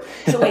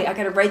 woohoo! So wait, I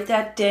got to write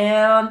that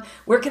down.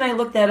 Where can I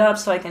look that up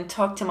so I can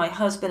talk to my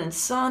husband and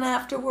son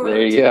afterwards?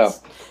 There you go.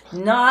 It's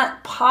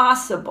not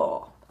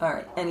possible. All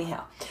right,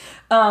 anyhow.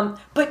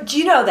 But do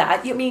you know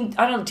that? I mean,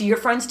 I don't know, do your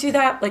friends do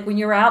that? Like when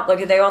you're out,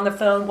 like are they on the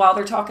phone while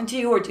they're talking to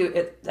you, or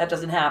that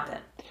doesn't happen?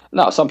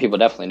 No, some people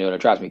definitely do it.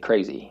 It drives me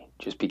crazy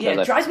just because.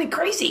 Yeah, it drives me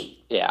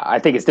crazy. Yeah, I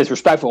think it's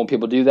disrespectful when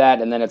people do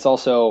that. And then it's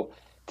also,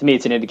 to me,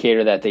 it's an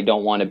indicator that they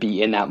don't want to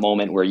be in that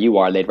moment where you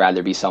are. They'd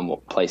rather be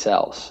someplace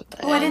else.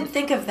 I didn't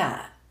think of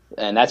that.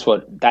 And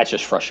that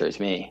just frustrates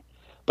me.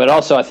 But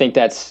also, I think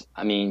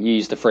you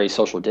used the phrase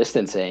social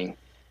distancing.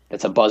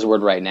 That's a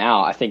buzzword right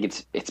now. I think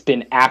it's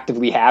been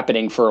actively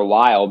happening for a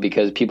while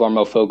because people are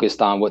more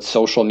focused on what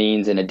social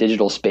means in a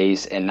digital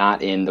space and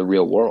not in the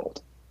real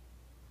world.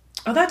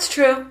 Oh, that's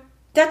true.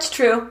 That's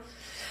true.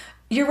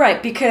 You're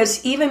right,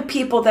 because even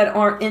people that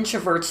aren't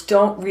introverts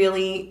don't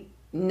really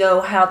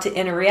know how to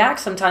interact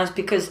sometimes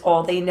because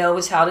all they know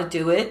is how to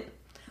do it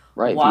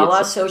while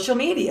on social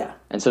media.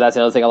 And so that's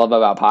another thing I love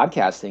about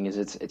podcasting is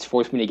it's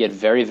forced me to get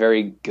very,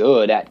 very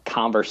good at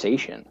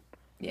conversation.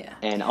 Yeah.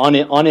 And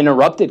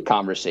uninterrupted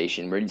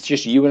conversation where it's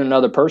just you and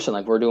another person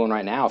like we're doing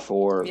right now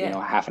for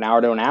half an hour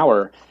to an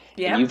hour.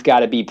 Yeah. And you've got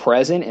to be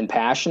present and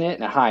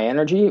passionate and high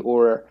energy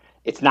or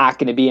it's not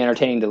going to be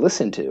entertaining to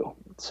listen to.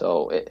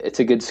 So it's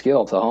a good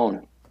skill to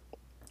hone.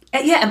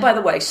 And by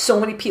the way, so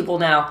many people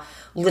now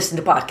listen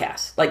to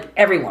podcasts, like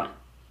everyone,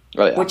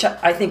 which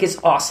I think is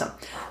awesome.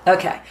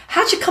 Okay.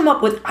 How'd you come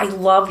up with, I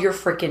love your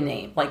freaking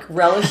name. Like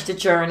Relish the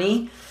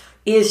Journey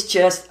is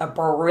just a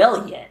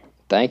brilliant.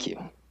 Thank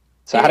you.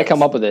 So I had to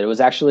come up with it. It was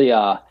actually,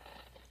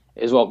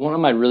 one of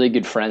my really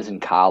good friends in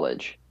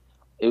college.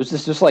 It was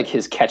just like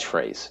his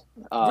catchphrase.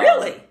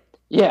 Really?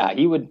 Yeah.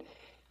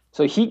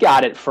 He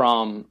got it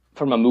from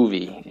a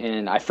movie,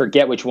 and I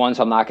forget which one,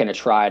 so I'm not going to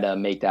try to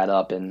make that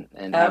up and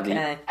have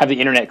the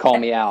internet call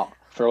me out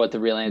for what the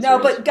real answer is. No,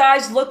 but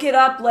guys, look it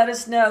up. Let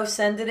us know.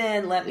 Send it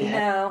in. Let me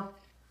know.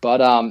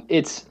 But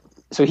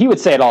so he would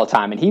say it all the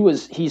time, and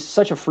he's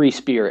such a free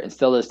spirit and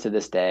still is to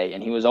this day,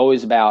 and he was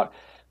always about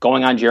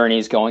going on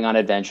journeys, going on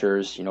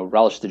adventures,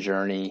 relish the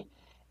journey,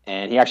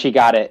 and he actually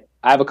got it.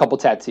 I have a couple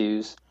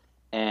tattoos,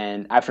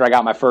 and after I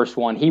got my first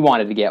one, he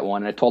wanted to get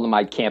one, and I told him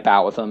I'd camp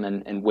out with him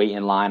and wait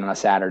in line on a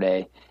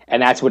Saturday.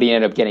 And that's what he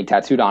ended up getting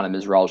tattooed on him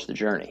is Relish the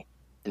Journey.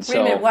 And Wait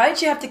a minute, why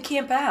did you have to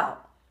camp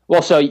out?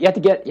 Well, so you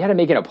had to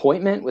make an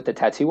appointment with the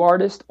tattoo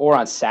artist, or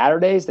on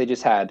Saturdays they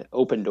just had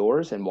open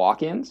doors and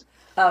walk-ins.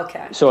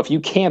 Okay. So if you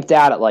camped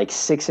out at like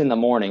 6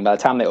 a.m, by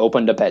the time they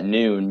opened up at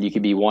noon, you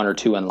could be 1 or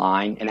 2 in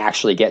line and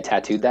actually get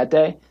tattooed that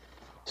day.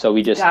 So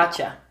we just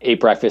ate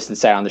breakfast and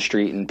sat on the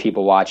street, and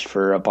people watched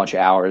for a bunch of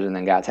hours and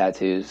then got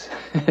tattoos.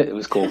 It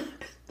was cool.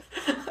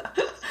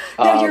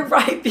 No, you're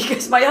right,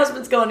 because my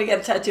husband's going to get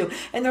a tattoo,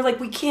 and they're like,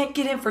 we can't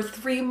get in for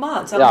 3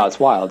 months. Yeah, it's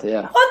wild,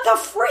 yeah. What the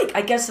freak?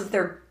 I guess if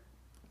they're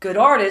good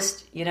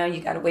artists, you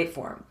got to wait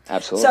for them.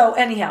 Absolutely. So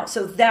anyhow,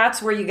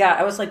 that's where you got,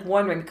 I was like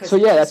wondering. Because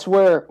that's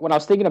where, when I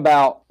was thinking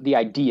about the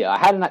idea, I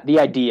had the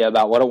idea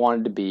about what I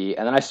wanted to be,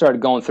 and then I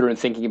started going through and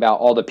thinking about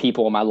all the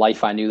people in my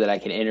life I knew that I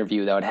could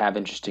interview that would have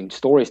interesting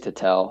stories to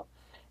tell.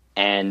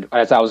 And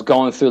as I was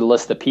going through the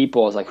list of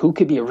people, I was like, who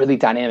could be a really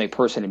dynamic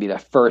person to be the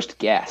first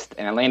guest?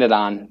 And I landed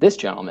on this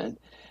gentleman.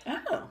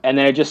 Oh. And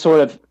then it just sort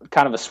of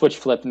kind of a switch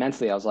flipped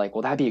mentally. I was like,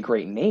 well, that'd be a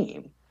great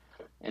name.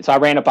 And so I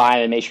ran it by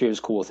him and made sure he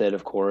was cool with it,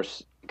 of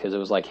course, because it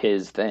was like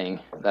his thing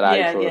that I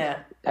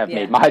have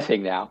made my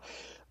thing now.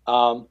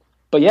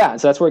 But yeah,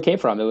 so that's where it came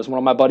from. It was one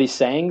of my buddy's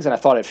sayings, and I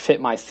thought it fit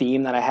my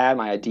theme that I had,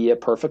 my idea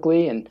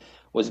perfectly, and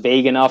was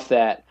vague enough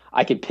that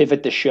I could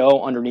pivot the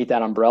show underneath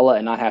that umbrella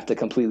and not have to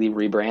completely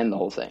rebrand the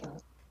whole thing.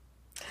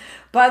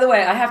 By the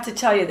way, I have to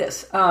tell you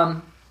this.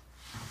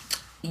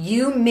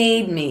 You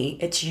made me.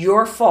 It's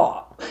your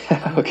fault.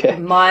 Okay.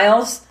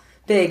 Miles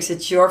Biggs,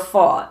 it's your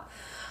fault.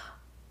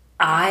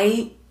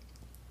 I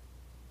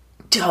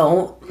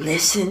don't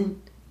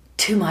listen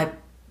to my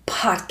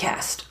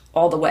podcast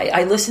all the way.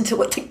 I listen to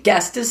what the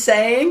guest is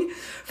saying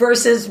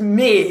versus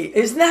me.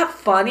 Isn't that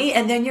funny?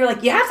 And then you're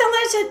like, you have to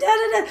listen. Da,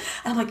 da, da.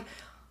 And I'm like,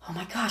 oh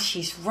my gosh,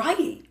 she's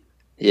right.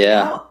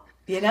 Yeah.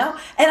 You know?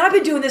 And I've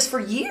been doing this for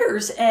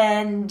years,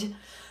 and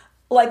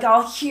like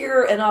I'll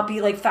hear and I'll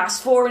be like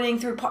fast forwarding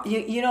through,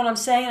 you know what I'm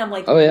saying? I'm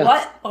like,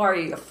 What are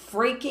you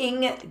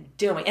freaking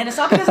doing? And it's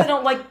not because I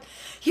don't like,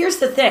 here's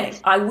the thing.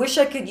 I wish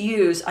I could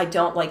I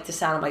don't like the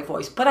sound of my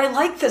voice, but I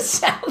like the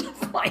sound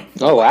of my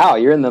voice. Oh, wow.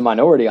 You're in the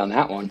minority on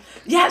that one.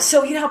 Yeah.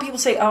 So you know how people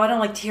say, oh, I don't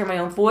like to hear my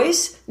own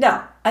voice?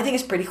 No, I think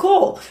it's pretty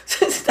cool.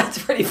 That's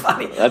pretty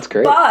funny. That's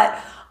great.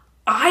 But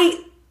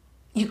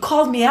you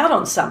called me out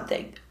on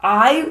something.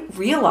 I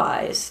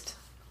realized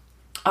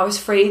I was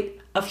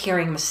afraid of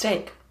hearing a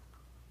mistake.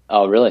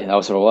 Oh, really? That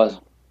was what it was?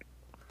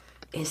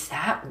 Is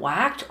that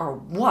whacked or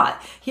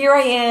what? Here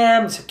I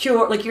am,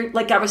 secure.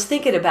 Like I was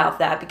thinking about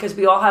that because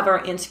we all have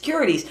our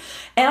insecurities.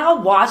 And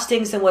I'll watch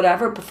things and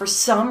whatever, but for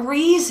some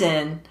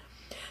reason,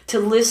 to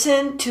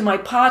listen to my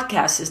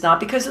podcast is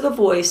not because of the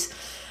voice.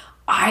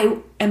 I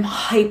am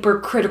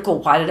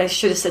hypercritical. Why did I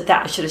should have said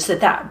that? I should have said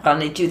that. Why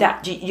didn't I do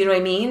that? You know what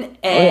I mean?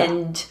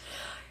 And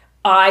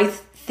I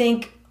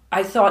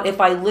thought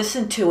if I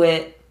listened to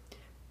it,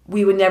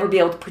 we would never be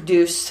able to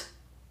produce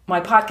my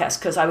podcast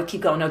because I would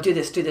keep going, no, do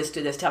this, tell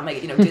me,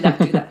 do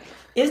that.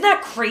 Isn't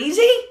that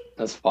crazy?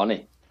 That's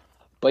funny.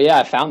 But yeah,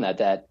 I found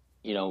that,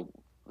 so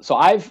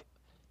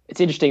it's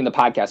interesting in the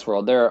podcast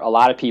world. There are a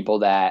lot of people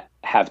that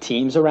have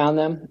teams around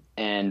them.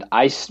 And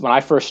when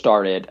I first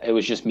started, it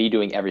was just me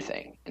doing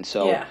everything. And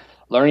so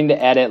learning to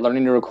edit,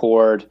 learning to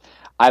record,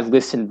 I've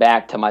listened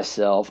back to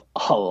myself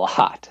a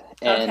lot.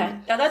 And okay.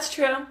 Yeah, that's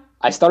true.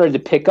 I started to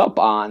pick up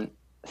on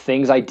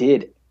things I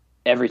did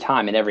every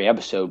time in every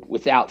episode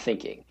without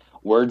thinking.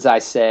 Words I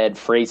said,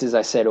 phrases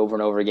I said over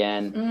and over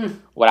again,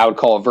 what I would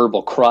call a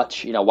verbal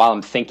crutch. While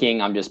I'm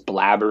thinking, I'm just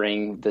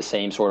blabbering the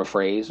same sort of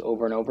phrase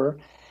over and over.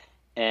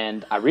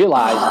 And I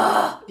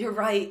realized, you're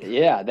right.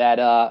 Yeah, that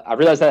I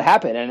realized that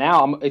happened, and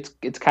now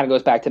it's kind of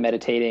goes back to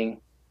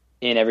meditating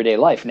in everyday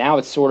life. Now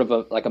it's sort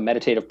of like a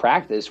meditative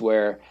practice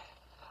where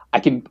I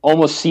can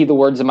almost see the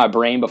words in my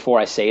brain before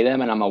I say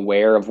them, and I'm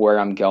aware of where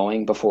I'm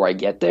going before I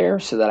get there,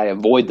 so that I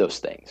avoid those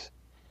things.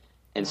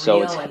 And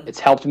so it's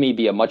helped me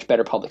be a much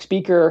better public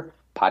speaker,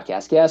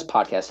 podcast guest,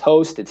 podcast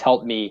host. It's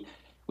helped me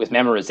with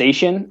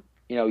memorization.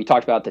 You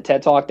talked about the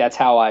TED Talk. That's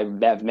how I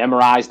have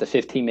memorized the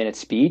 15-minute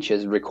speech,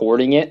 is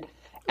recording it.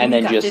 And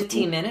then just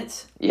 15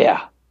 minutes?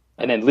 Yeah.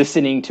 And then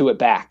listening to it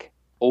back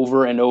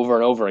over and over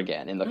and over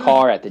again in the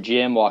car, at the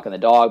gym, walking the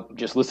dog,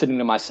 just listening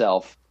to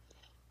myself.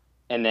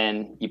 And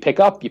then you pick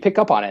up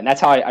on it. And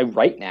that's how I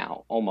write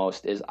now,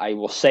 almost, is I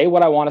will say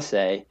what I want to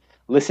say,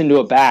 listen to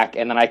it back,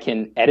 and then I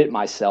can edit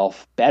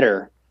myself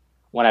better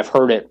when I've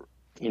heard it,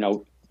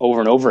 over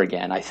and over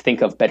again. I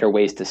think of better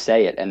ways to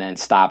say it and then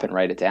stop and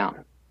write it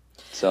down.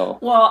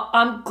 Well,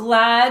 I'm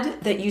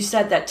glad that you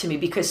said that to me,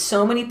 because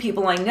so many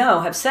people I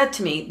know have said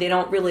to me they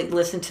don't really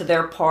listen to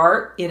their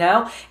part,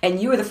 and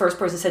you were the first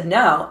person who said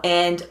no.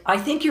 And I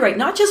think you're right,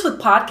 not just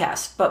with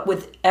podcasts, but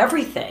with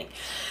everything,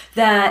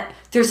 that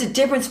there's a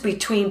difference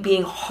between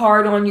being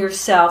hard on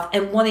yourself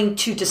and wanting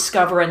to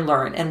discover and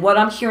learn. And what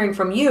I'm hearing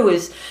from you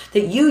is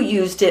that you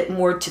used it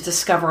more to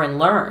discover and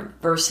learn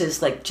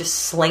versus like just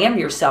slam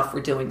yourself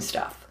for doing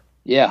stuff.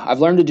 Yeah, I've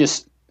learned to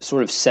just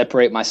sort of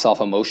separate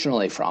myself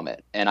emotionally from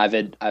it. And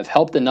I've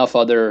helped enough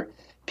other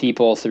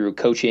people through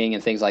coaching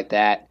and things like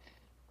that,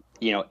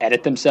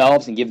 edit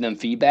themselves and give them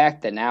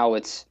feedback, that now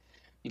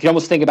you can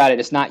almost think about it,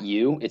 it's not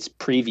you, it's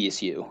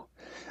previous you,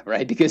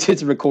 right? Because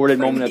it's a recorded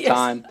moment of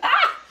time.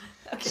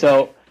 Okay.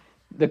 So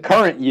the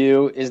current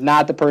you is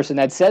not the person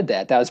that said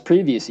that. That was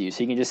previous you.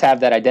 So you can just have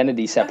that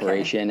identity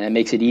separation, and it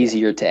makes it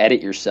easier to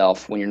edit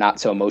yourself when you're not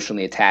so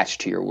emotionally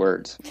attached to your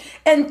words.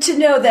 And to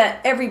know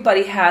that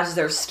everybody has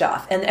their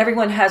stuff, and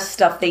everyone has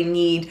stuff they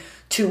need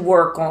to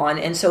work on.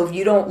 And so if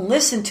you don't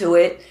listen to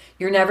it,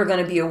 you're never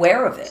going to be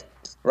aware of it.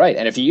 Right.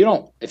 And if you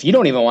don't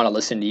even want to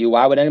listen to you,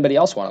 why would anybody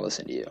else want to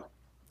listen to you?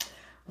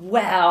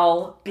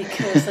 Well,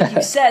 because like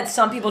you said,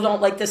 some people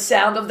don't like the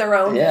sound of their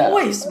own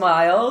voice,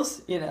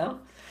 Miles,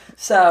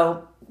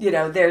 So,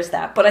 there's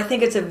that. But I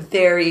think it's a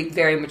very,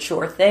 very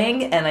mature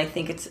thing, and I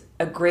think it's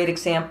a great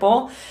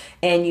example.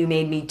 And you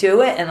made me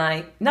do it,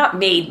 and not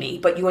made me,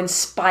 but you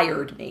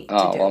inspired me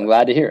to do it. I'm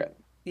glad to hear it.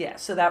 Yeah,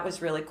 so that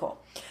was really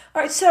cool.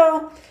 All right,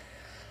 so,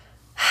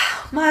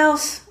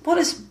 Miles, what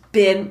has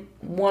been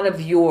one of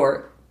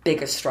your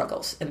biggest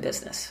struggles in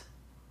business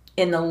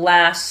in the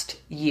last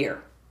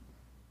year?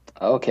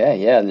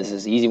 Okay, yeah, this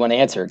is an easy one to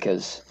answer,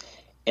 because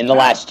in the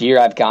last year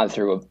I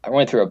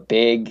went through a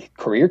big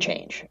career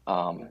change.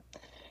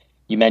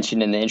 You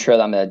mentioned in the intro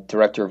that I'm a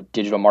director of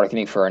digital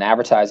marketing for an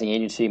advertising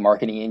agency,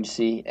 marketing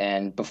agency,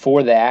 and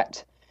before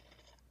that,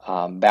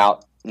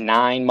 about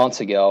 9 months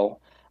ago,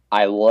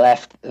 I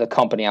left the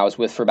company I was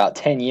with for about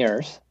 10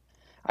 years.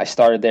 I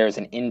started there as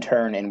an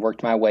intern and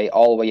worked my way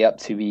all the way up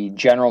to be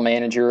general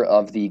manager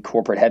of the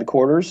corporate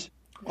headquarters.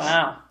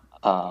 Wow.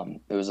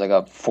 It was like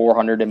a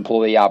 400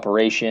 employee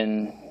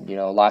operation,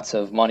 lots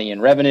of money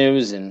and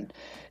revenues, and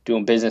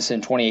doing business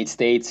in 28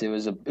 states. It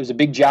was a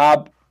big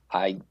job.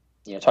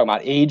 Talking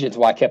about age, it's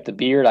why I kept the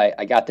beard.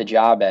 I got the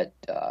job at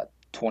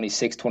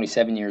 26,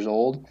 27 years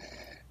old.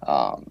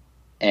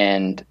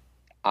 And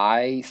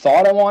I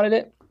thought I wanted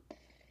it.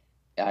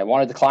 I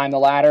wanted to climb the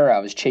ladder. I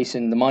was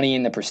chasing the money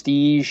and the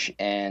prestige,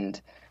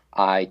 and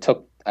I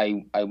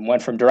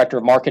went from director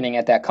of marketing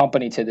at that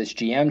company to this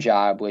GM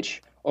job,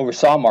 which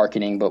oversaw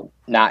marketing, but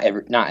not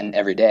in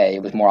every day.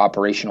 It was more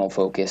operational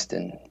focused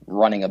and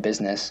running a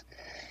business.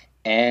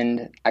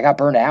 And I got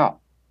burned out,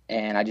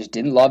 and I just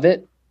didn't love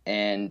it.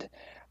 And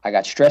I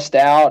got stressed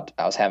out.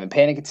 I was having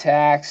panic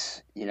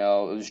attacks. It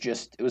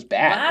was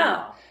bad.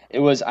 Wow.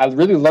 I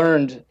really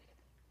learned,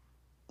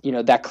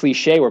 that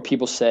cliche where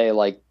people say,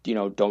 like,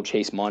 don't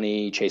chase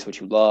money, chase what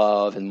you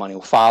love, and money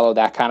will follow,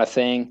 that kind of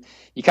thing.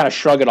 You kind of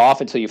shrug it off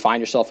until you find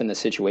yourself in the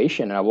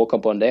situation. And I woke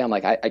up one day, I'm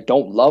like, I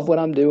don't love what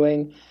I'm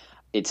doing.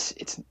 It's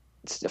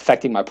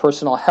affecting my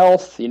personal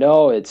health.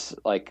 It's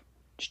like,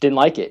 just didn't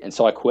like it. And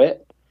so I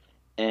quit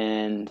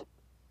and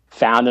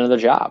found another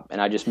job.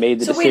 And I just made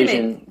the decision wait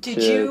a minute.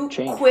 Did you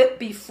change. Quit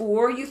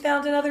before you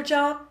found another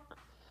job?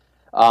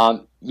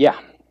 Yeah.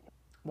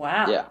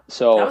 Wow. Yeah.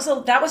 So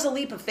that was a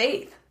leap of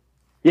faith.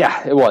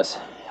 Yeah, it was.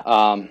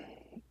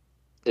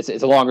 it's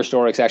a longer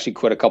story. It's actually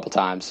quit a couple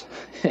times,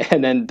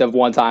 and then the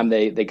one time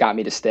they got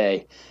me to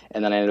stay,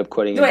 and then I ended up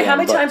quitting. Wait, how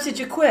many times did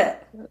you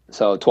quit?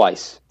 So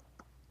twice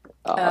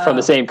from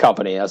the same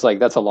company. I was like,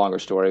 that's a longer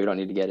story. We don't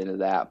need to get into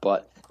that,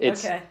 but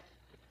it's okay.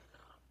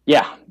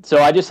 Yeah. So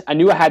I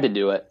knew I had to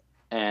do it,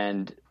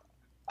 and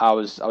I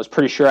was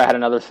pretty sure I had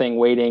another thing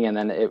waiting, and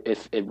then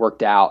it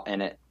worked out,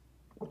 and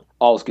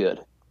all's good.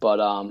 But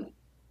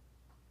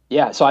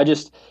yeah. So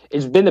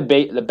it's been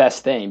the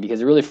best thing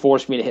because it really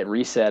forced me to hit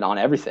reset on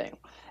everything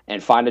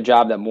and find a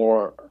job that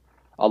more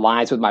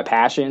aligns with my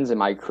passions and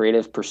my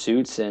creative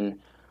pursuits and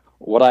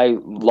what I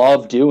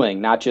love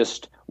doing, not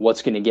just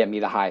what's going to get me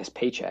the highest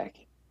paycheck.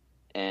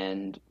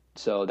 And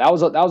so that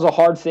was a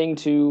hard thing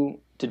to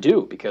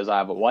do because I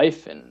have a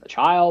wife and a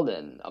child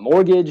and a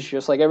mortgage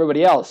just like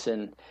everybody else.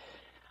 And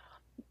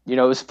it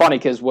was funny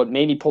because what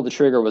made me pull the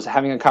trigger was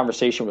having a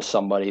conversation with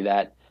somebody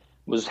that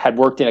had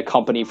worked in a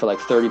company for like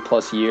 30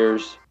 plus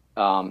years,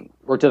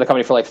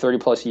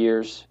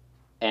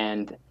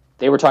 and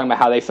they were talking about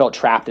how they felt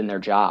trapped in their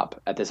job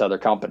at this other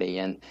company,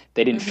 and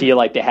they didn't feel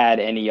like they had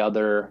any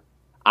other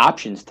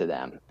options to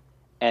them.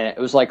 And it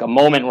was like a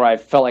moment where I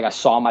felt like I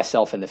saw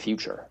myself in the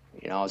future.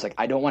 I was like,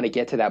 I don't want to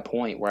get to that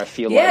point where I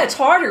feel like... Yeah, it's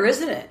harder,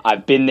 isn't it?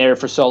 I've been there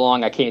for so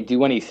long, I can't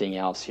do anything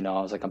else. I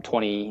was like, I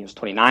was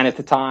 29 at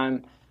the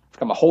time. I've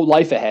got my whole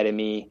life ahead of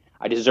me.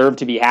 I deserve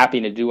to be happy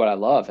and to do what I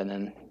love. And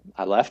then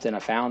I left and I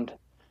found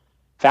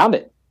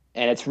it.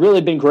 And it's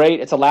really been great.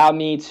 It's allowed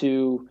me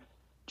to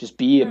just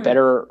be a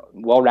better,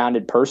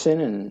 well-rounded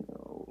person and,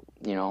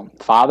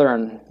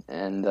 father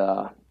and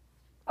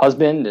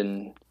husband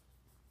and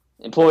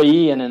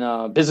employee and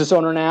a business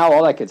owner now,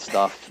 all that good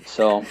stuff.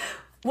 So...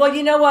 Well,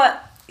 you know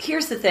what?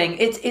 Here's the thing.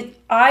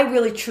 I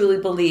really truly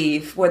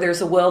believe where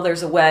there's a will,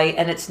 there's a way,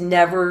 and it's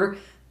never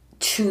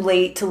too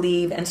late to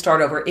leave and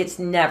start over. It's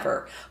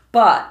never.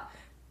 But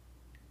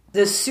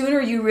the sooner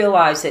you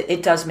realize it,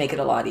 it does make it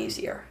a lot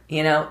easier.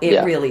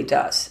 It really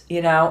does.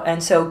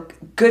 And so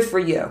good for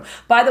you.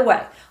 By the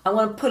way, I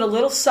want to put a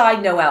little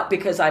side note out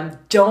because I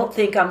don't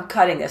think I'm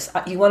cutting this.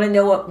 You want to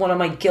know what one of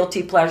my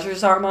guilty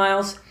pleasures are,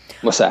 Miles?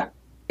 What's that?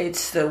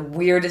 It's the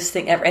weirdest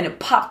thing ever. And it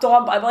popped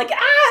on. I'm like,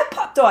 it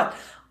popped on.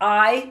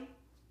 I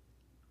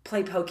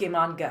play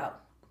Pokemon Go.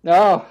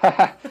 No,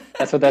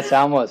 that's what that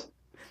sound was.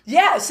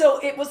 Yeah, so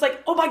it was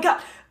like, oh my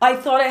God. I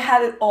thought I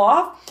had it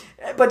off,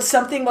 but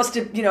something must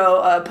have,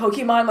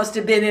 Pokemon must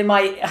have been in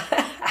my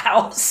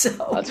house.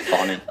 So that's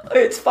funny.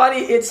 It's funny.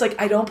 It's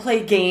like I don't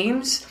play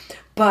games,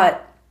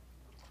 but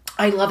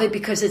I love it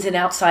because it's an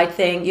outside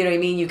thing. You know what I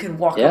mean? You can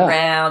walk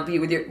around, be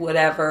with your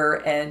whatever,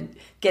 and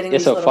getting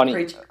these little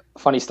creatures.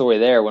 Funny story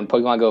there. When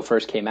Pokemon Go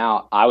first came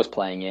out, I was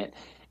playing it.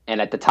 And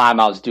at the time,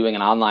 I was doing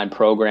an online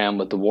program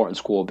with the Wharton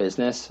School of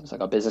Business. It was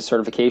like a business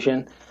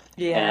certification.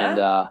 Yeah.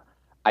 And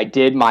I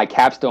did my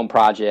capstone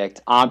project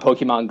on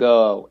Pokemon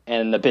Go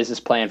and the business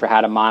plan for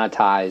how to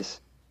monetize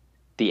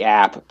the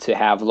app to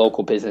have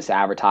local business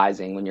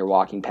advertising when you're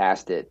walking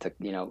past it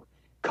to,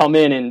 come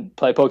in and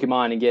play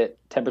Pokemon and get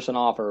 10%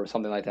 off or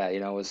something like that.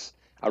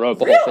 I wrote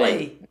the whole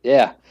thing.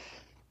 Yeah.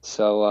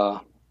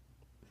 So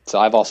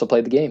I've also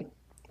played the game.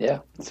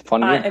 Yeah, it's a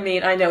fun game. I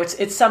mean, I know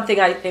it's something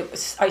I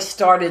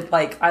started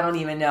like I don't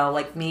even know,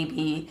 like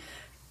maybe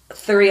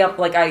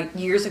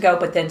years ago,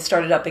 but then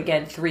started up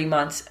again 3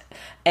 months,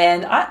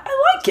 and I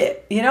like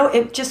it.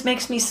 It just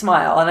makes me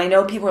smile, and I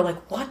know people are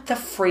like, "What the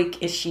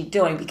freak is she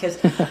doing?" Because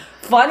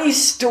funny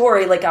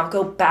story, like I'll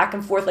go back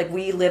and forth. Like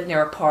we live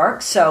near a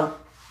park, so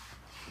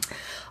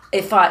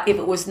if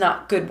it was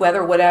not good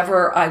weather,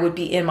 whatever, I would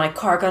be in my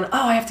car going,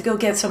 "Oh, I have to go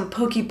get some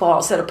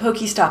Pokeballs at a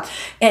Pokestop,"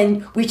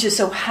 and we just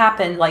so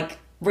happened like.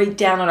 Right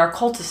down on our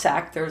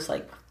cul-de-sac, there's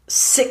like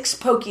 6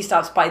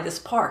 Pokestops by this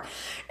park.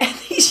 And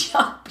these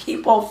young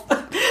people,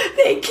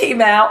 they came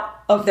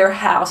out of their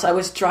house. I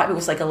was driving, it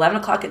was like 11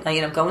 o'clock at night,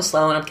 and I'm going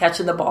slow, and I'm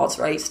catching the balls,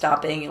 right?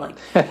 Stopping, and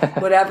like,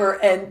 whatever.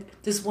 And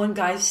this one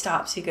guy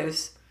stops. He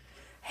goes,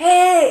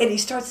 "Hey," and he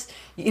starts,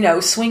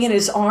 swinging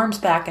his arms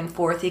back and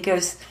forth. He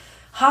goes,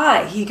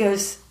 "Hi." He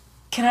goes,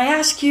 "Can I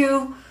ask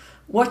you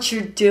what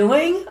you're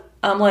doing?"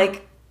 I'm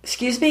like,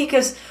 "Excuse me?"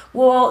 Because,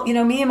 well,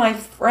 me and my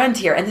friend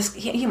here, and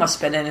he must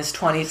have been in his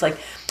 20s, like,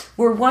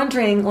 we're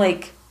wondering,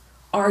 like,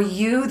 are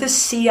you the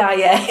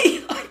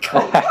CIA? I go,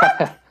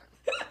 what?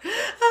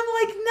 I'm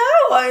like,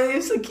 no.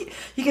 It's like,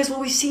 he goes, "Well,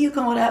 we see you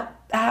going up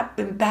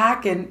and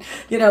back and,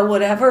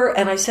 whatever."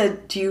 And I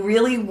said, "Do you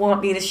really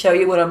want me to show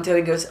you what I'm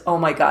doing?" He goes, "Oh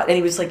my God." And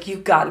he was like,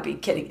 "You've got to be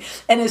kidding."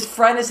 And his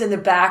friend is in the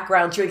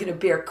background drinking a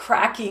beer,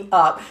 cracking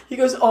up. He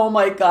goes, "Oh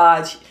my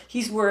God."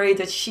 He's worried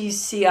that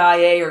she's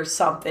CIA or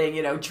something,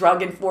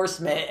 drug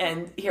enforcement.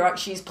 And here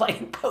she's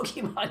playing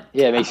Pokemon.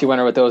 Yeah, it makes you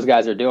wonder what those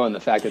guys are doing. The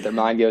fact that their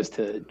mind goes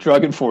to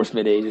drug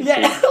enforcement agency.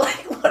 Yeah,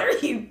 like, what are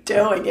you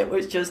doing? It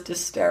was just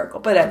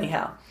hysterical. But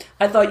anyhow,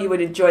 I thought you would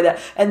enjoy that.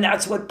 And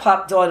that's what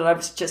popped on, and I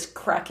was just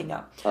cracking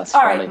up. That's All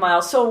funny. right,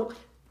 Miles. So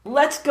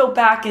let's go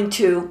back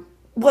into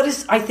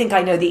I think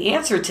I know the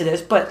answer to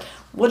this, but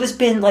what has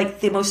been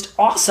like the most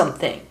awesome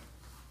thing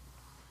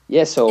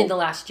in the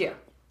last year?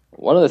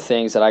 One of the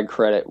things that I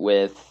credit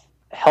with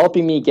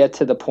helping me get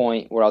to the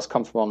point where I was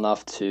comfortable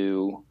enough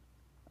to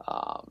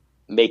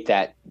make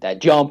that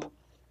jump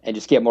and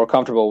just get more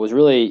comfortable was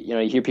really, you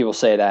hear people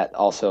say that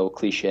also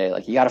cliche,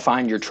 like you got to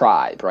find your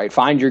tribe, right?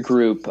 Find your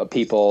group of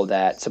people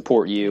that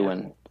support you. Yeah.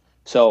 And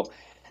so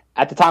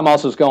at the time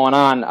also was going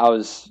on, I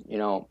was,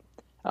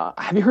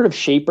 have you heard of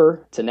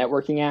Shaper? It's a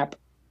networking app.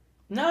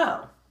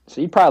 No. So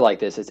you'd probably like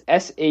this. It's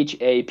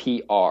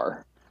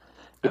SHAPR.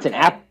 It's Okay.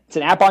 an app. It's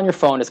an app on your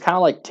phone. It's kind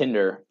of like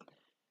Tinder,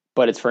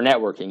 but it's for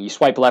networking. You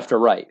swipe left or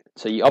right.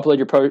 So you upload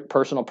your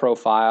personal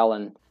profile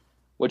and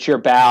what you're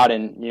about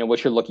and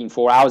what you're looking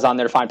for. I was on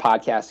there to find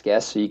podcast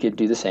guests, so you could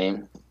do the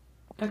same.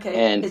 Okay.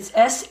 And it's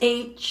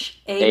SHAPR.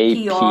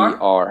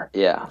 APR,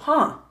 yeah.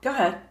 Huh. Go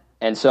ahead.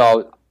 And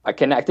so I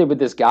connected with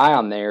this guy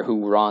on there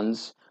who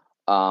runs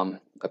a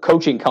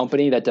coaching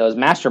company that does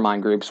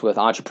mastermind groups with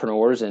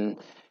entrepreneurs and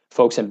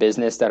folks in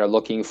business that are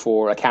looking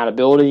for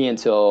accountability and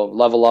to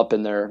level up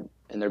in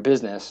their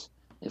business.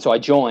 And so I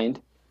joined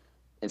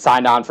and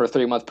signed on for a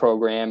 3-month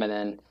program and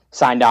then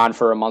signed on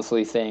for a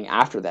monthly thing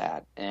after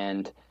that.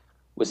 And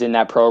was in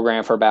that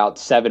program for about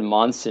 7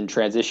 months and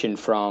transitioned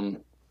from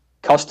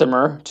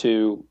customer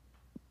to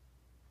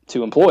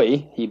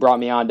employee. He brought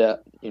me on to,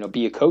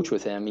 be a coach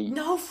with him.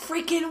 No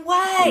freaking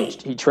way.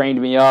 He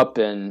trained me up.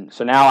 And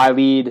so now I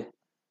lead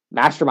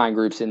mastermind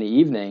groups in the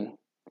evening,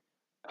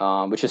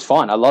 which is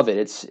fun. I love it.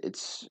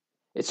 It's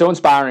so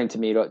inspiring to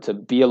me to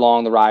be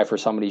along the ride for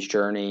somebody's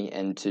journey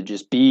and to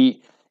just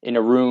be in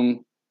a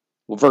room,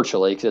 well,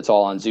 virtually, because it's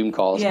all on Zoom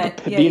calls,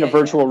 be in a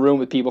virtual room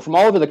with people from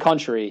all over the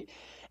country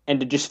and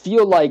to just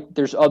feel like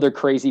there's other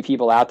crazy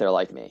people out there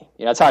like me.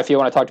 That's how I feel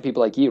when I talk to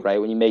people like you, right?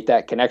 When you make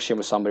that connection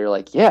with somebody, you're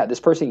like, yeah,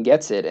 this person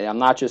gets it. And I'm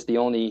not just the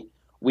only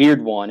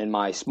weird one in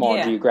my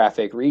small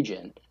geographic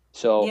region.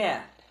 So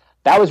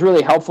that was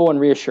really helpful and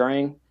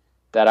reassuring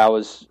that I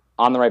was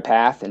on the right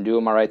path and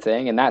doing my right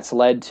thing. And that's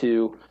led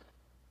to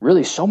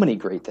really so many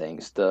great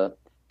things. The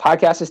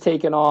podcast has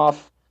taken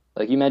off.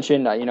 Like you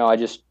mentioned,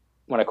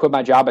 when I quit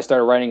my job, I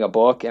started writing a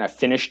book and I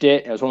finished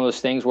it. It was one of those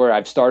things where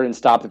I've started and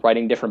stopped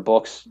writing different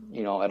books,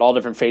 at all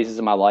different phases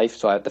of my life.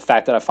 So the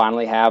fact that I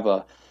finally have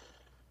a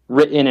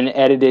written and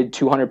edited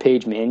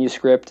 200-page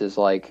manuscript is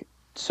like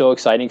so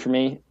exciting for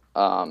me.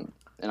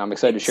 And I'm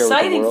excited to share with the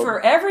world. Exciting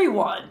for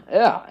everyone.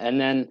 Yeah. And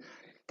then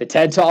the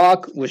TED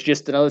Talk was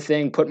just another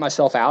thing, putting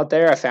myself out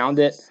there. I found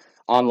it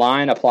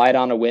online, applied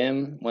on a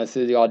whim, went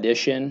through the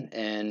audition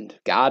and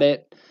got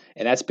it.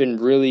 And that's been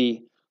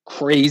really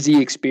crazy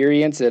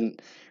experience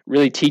and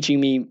really teaching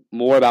me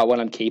more about what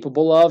I'm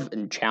capable of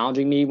and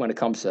challenging me when it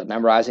comes to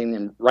memorizing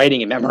and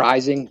writing and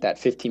memorizing that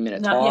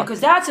 15-minute talk. Yeah,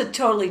 because that's a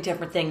totally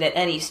different thing than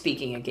any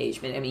speaking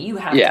engagement. I mean, you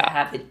have to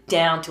have it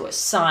down to a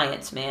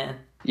science, man.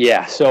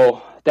 Yeah,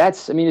 so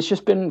it's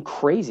just been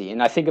crazy.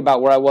 And I think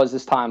about where I was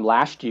this time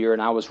last year,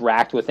 and I was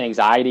racked with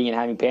anxiety and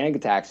having panic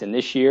attacks. And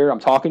this year, I'm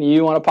talking to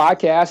you on a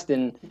podcast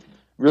and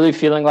really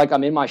feeling like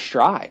I'm in my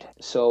stride.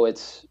 So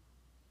it's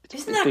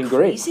been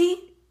crazy?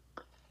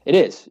 Great. It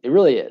is. It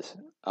really is.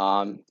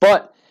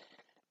 But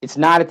it's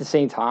not at the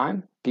same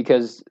time,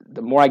 because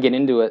the more I get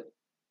into it,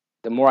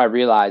 the more I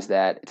realize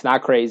that it's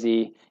not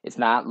crazy. It's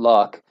not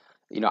luck.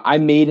 I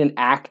made an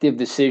active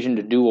decision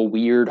to do a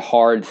weird,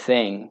 hard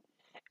thing.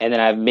 And then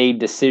I've made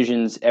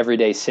decisions every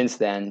day since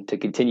then to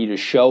continue to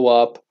show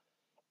up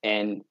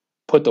and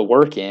put the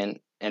work in.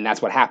 And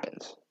that's what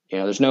happens.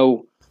 There's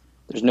no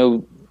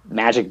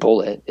magic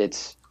bullet.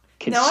 It's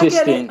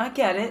consistent. No, I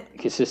get it.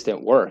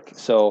 Consistent work.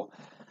 So,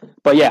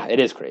 but yeah, it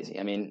is crazy.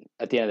 I mean,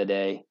 at the end of the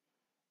day,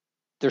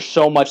 there's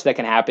so much that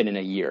can happen in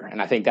a year.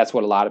 And I think that's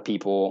what a lot of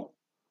people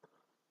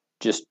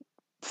just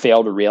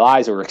fail to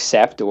realize or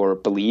accept or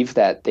believe,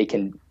 that they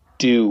can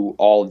do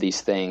all of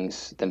these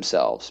things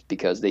themselves,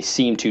 because they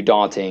seem too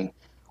daunting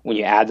when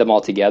you add them all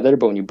together.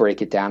 But when you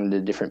break it down into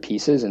different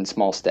pieces and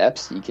small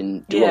steps, you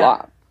can do a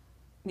lot.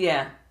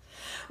 Yeah.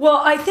 Well,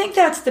 I think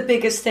that's the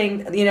biggest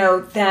thing,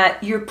 that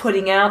you're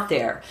putting out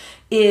there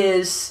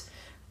is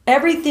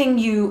everything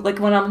like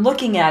when I'm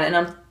looking at it,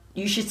 and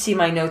you should see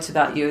my notes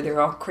about you. They're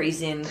all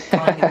crazy and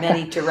going in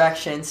many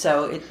directions.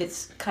 So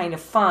it's kind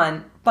of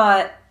fun.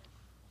 But,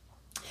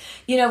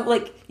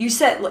 like you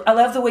said, I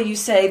love the way you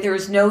say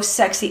there's no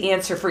sexy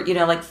answer for,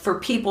 for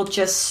people,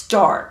 just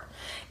start.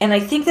 And I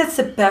think that's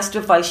the best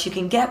advice you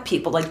can get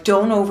people. Like,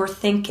 don't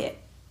overthink it,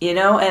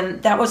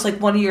 and that was like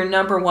one of your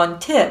number one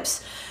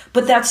tips.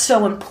 But that's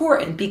so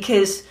important,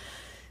 because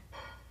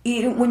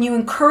when you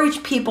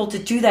encourage people to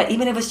do that,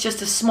 even if it's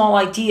just a small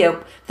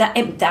idea,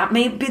 that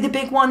may be the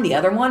big one, the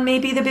other one may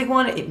be the big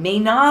one, it may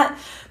not,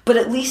 but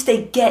at least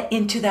they get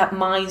into that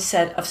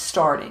mindset of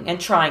starting and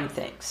trying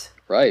things.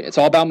 Right. It's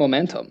all about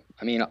momentum.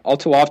 I mean, all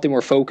too often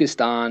we're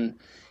focused on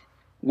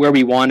where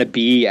we want to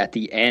be at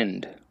the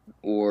end,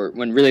 or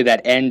when really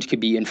that end could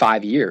be in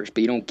 5 years,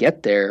 but you don't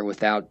get there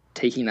without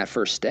taking that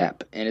first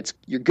step. And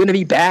you're going to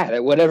be bad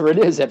at whatever it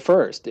is at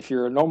first. If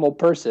you're a normal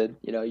person,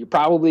 you're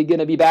probably going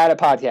to be bad at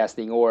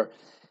podcasting or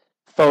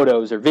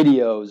photos or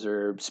videos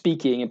or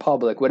speaking in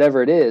public,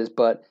 whatever it is,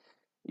 but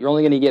you're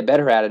only going to get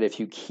better at it if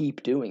you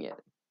keep doing it.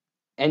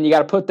 And you got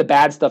to put the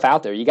bad stuff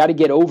out there. You got to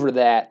get over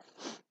that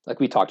like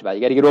we talked about,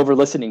 you got to get over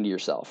listening to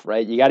yourself,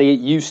 right? You got to get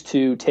used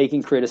to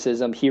taking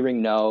criticism,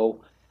 hearing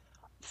no,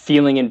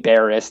 feeling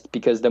embarrassed,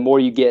 because the more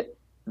you get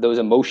those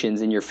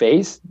emotions in your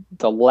face,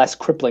 the less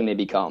crippling they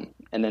become.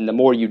 And then the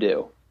more you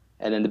do,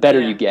 and then the better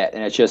you get.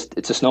 And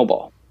it's a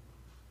snowball.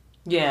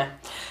 Yeah.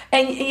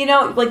 And, you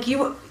know, like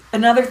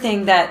another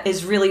thing that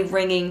is really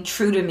ringing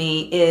true to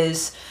me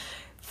is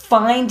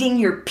finding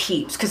your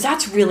peeps, because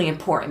that's really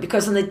important,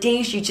 because on the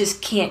days you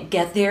just can't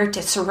get there, to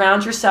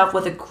surround yourself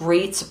with a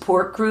great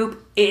support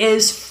group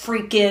is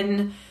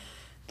freaking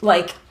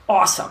like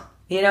awesome,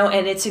 you know,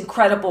 and it's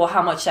incredible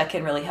how much that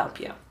can really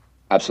help you.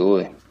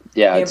 Absolutely.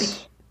 Yeah.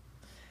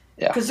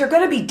 Because there are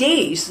going to be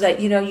days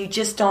that, you know, you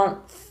just don't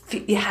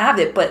you have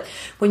it, but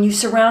when you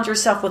surround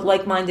yourself with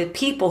like-minded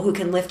people who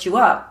can lift you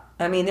up,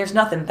 I mean, there's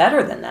nothing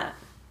better than that.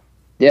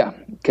 Yeah,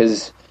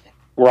 because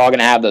we're all going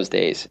to have those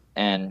days,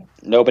 and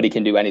nobody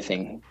can do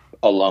anything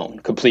alone,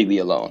 completely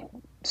alone.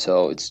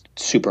 So it's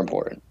super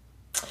important.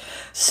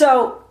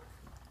 So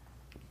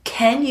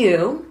can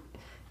you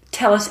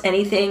tell us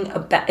anything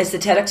about, is the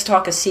TEDx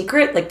talk a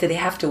secret? Like, do they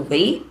have to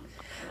wait?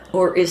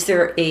 Or is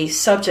there a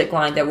subject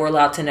line that we're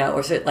allowed to know? Or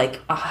is it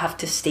like, I'll have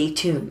to stay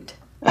tuned?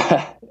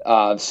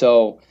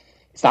 So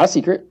it's not a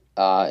secret.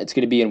 It's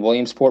going to be in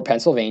Williamsport,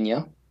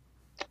 Pennsylvania.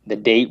 The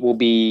date will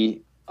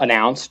be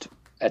announced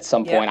at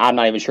some point. I'm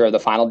not even sure of the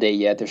final date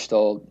yet. They're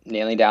still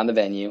nailing down the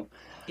venue.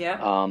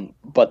 Yeah.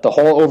 But the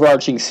whole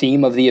overarching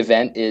theme of the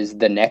event is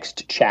the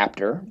next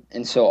chapter.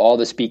 And so all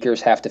the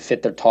speakers have to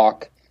fit their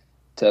talk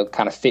to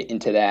kind of fit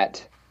into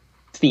that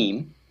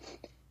theme.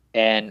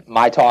 And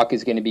my talk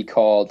is going to be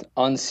called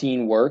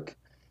Unseen Work,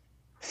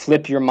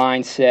 Flip Your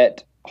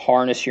Mindset,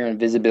 Harness Your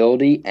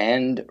Invisibility,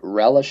 and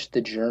Relish the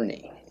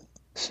Journey.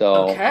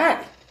 So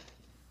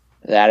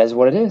that is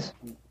what it is.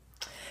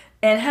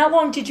 And how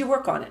long did you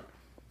work on it?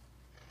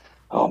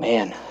 Oh,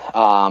 man.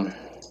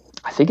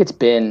 I think it's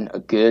been a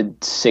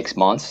good 6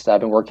 months that I've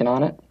been working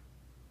on it.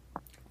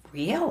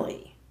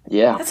 Really?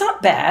 Yeah. That's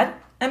not bad.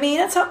 I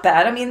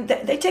mean,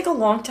 they take a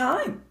long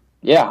time.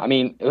 Yeah. I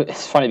mean,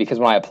 it's funny because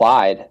when I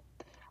applied,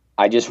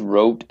 I just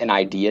wrote an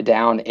idea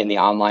down in the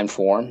online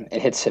form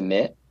and hit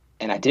submit.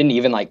 And I didn't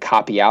even like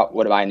copy out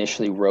what I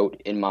initially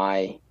wrote in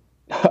my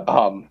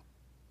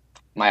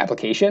my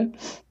application.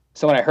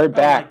 So when I heard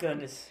back, oh my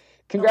goodness,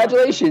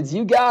 congratulations,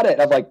 you got it.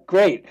 I'm like,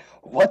 great.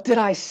 What did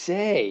I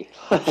say?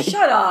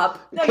 Shut up.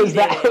 No, you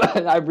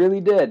didn't. I really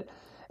did.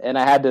 And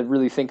I had to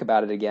really think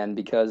about it again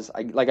because,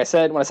 like I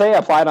said, when I say I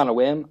applied on a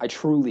whim, I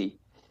truly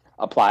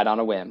applied on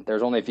a whim.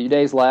 There's only a few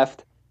days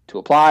left to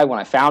apply when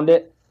I found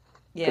it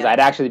because I'd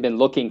actually been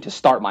looking to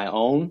start my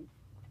own.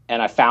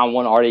 And I found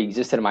one already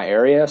existed in my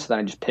area, so then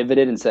I just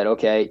pivoted and said,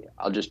 okay,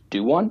 I'll just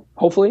do one,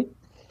 hopefully.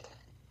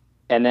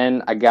 And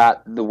then I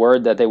got the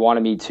word that they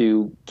wanted me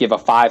to give a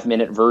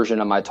 5-minute version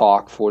of my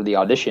talk for the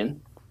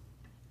audition.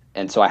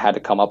 And so I had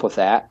to come up with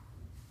that.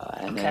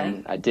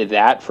 Then I did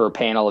that for a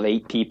panel of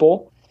 8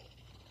 people.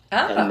 Oh.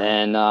 And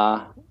then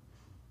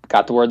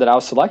got the word that I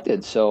was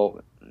selected.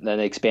 So then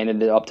they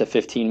expanded it up to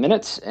 15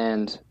 minutes,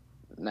 and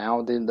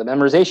now the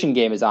memorization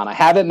game is on. I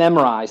have it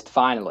memorized,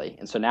 finally.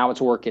 And so now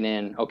it's working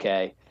in,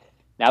 okay,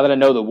 now that I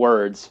know the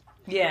words,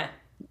 the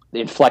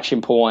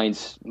inflection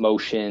points,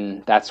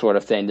 motion, that sort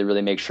of thing, to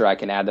really make sure I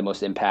can add the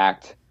most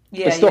impact.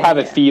 But still have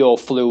it feel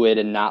fluid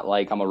and not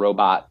like I'm a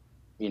robot,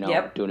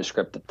 doing a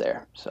script up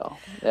there. So,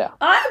 yeah.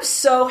 I'm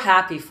so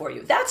happy for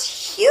you.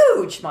 That's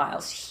huge,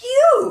 Miles.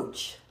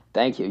 Huge.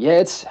 Thank you. Yeah,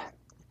 it's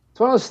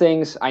one of those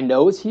things, I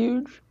know it's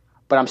huge,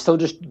 but I'm still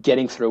just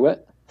getting through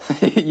it.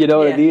 You know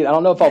what I mean? I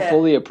don't know if I'll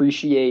fully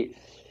appreciate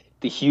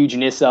the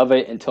hugeness of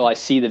it until I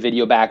see the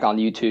video back on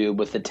YouTube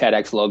with the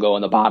TEDx logo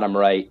in the bottom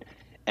right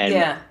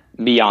and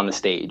me on the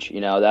stage.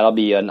 That'll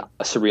be a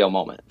surreal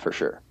moment for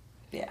sure.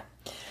 Yeah.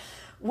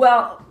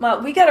 Well,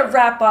 we got to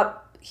wrap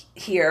up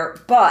here,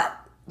 but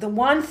the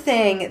one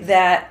thing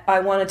that I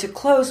wanted to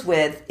close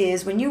with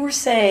is when you were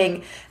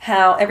saying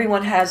how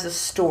everyone has a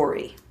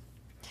story.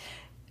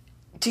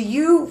 Do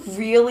you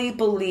really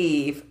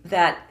believe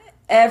that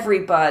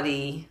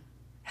everybody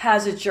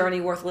has a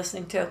journey worth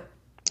listening to?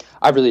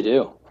 I really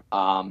do.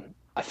 I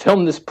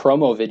filmed this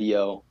promo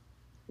video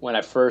when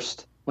I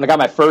got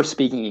my first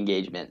speaking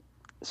engagement.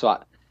 So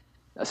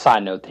a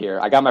side note here,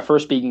 I got my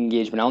first speaking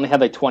engagement. I only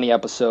had like 20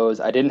 episodes.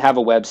 I didn't have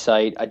a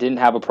website. I didn't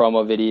have a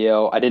promo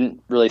video. I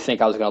didn't really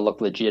think I was going to look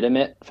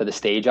legitimate for the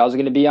stage I was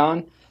going to be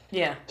on.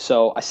 Yeah.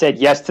 So I said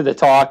yes to the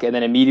talk and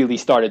then immediately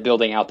started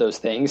building out those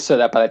things so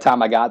that by the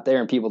time I got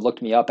there and people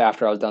looked me up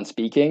after I was done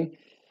speaking,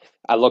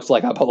 I looked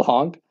like I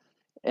belonged.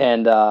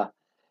 And the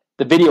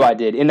video I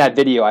did, in that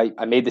video,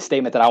 I made the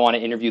statement that I want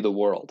to interview the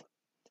world.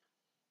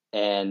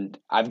 And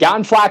I've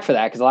gotten flack for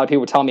that because a lot of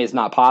people tell me it's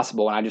not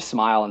possible. And I just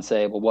smile and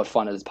say, well, what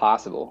fun is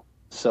possible?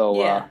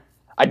 So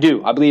I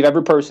do. I believe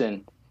every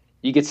person,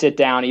 you could sit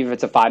down, even if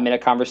it's a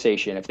 5-minute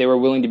conversation, if they were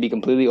willing to be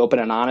completely open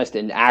and honest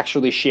and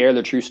actually share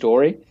their true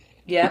story,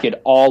 we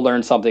could all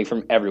learn something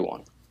from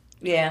everyone.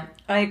 Yeah,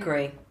 I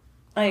agree.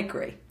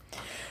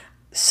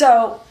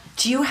 So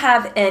do you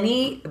have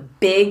any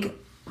big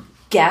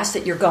guests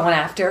that you're going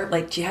after?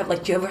 Like, do you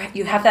ever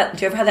have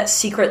that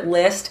secret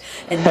list?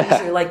 And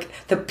these are like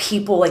the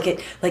people, like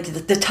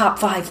the top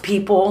 5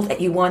 people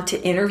that you want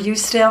to interview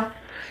still?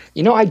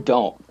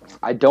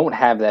 I don't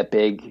have that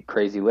big,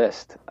 crazy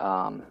list.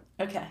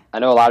 Okay. I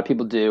know a lot of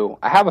people do.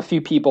 I have a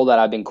few people that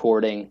I've been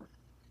courting.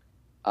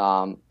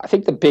 I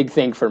think the big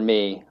thing for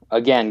me,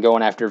 again,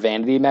 going after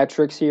vanity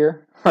metrics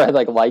here, right?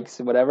 Like likes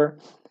and whatever.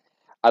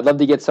 I'd love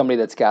to get somebody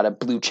that's got a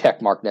blue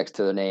check mark next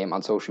to their name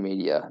on social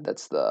media.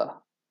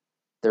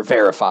 They're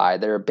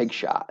verified. They're a big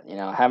shot.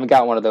 I haven't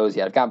got one of those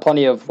yet. I've got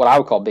plenty of what I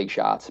would call big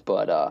shots,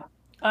 but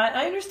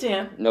I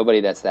understand.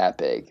 Nobody that's that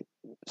big.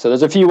 So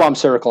there's a few I'm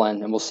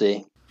circling, and we'll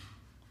see.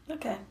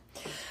 Okay.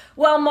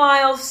 Well,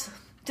 Miles,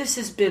 this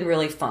has been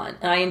really fun.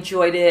 I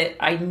enjoyed it.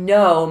 I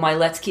know my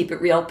Let's Keep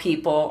It Real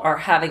people are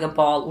having a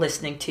ball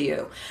listening to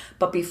you.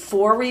 But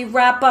before we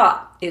wrap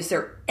up, is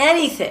there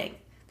anything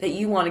that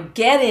you want to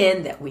get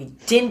in that we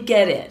didn't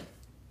get in?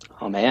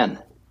 Oh,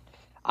 man.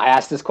 I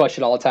ask this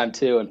question all the time,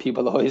 too, and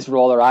people always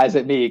roll their eyes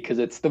at me because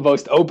it's the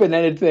most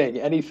open-ended thing.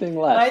 Anything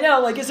less. I know.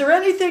 Like, is there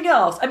anything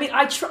else? I mean,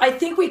 I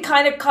think we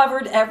kind of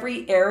covered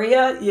every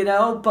area,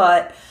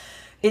 but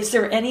is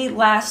there any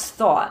last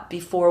thought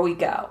before we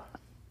go?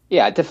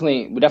 Yeah, we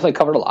definitely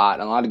covered a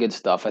lot of good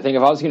stuff. I think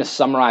if I was going to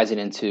summarize it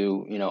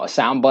into, a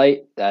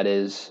soundbite, that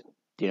is,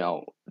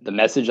 the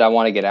message I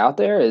want to get out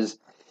there is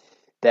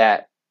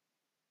that,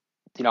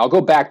 I'll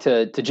go back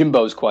to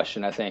Jimbo's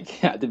question, I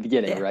think, at the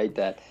beginning, right?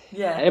 That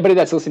anybody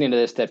that's listening to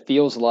this that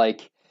feels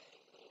like,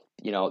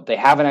 they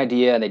have an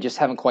idea and they just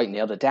haven't quite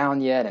nailed it down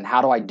yet, and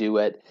how do I do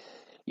it?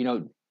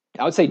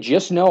 I would say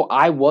just know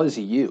I was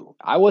you.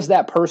 I was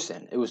that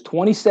person. It was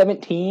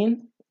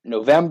 2017,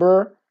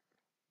 November.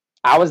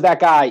 I was that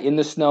guy in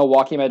the snow,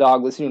 walking my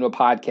dog, listening to a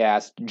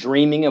podcast,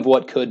 dreaming of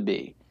what could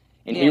be.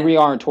 And here we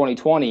are in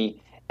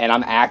 2020, and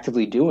I'm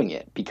actively doing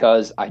it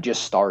because I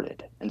just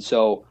started. And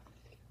so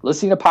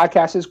listening to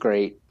podcasts is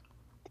great.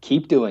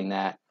 Keep doing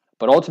that.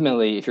 But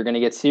ultimately, if you're going to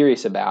get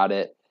serious about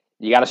it,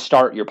 you got to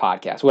start your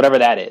podcast, whatever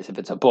that is. If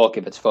it's a book,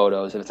 if it's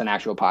photos, if it's an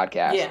actual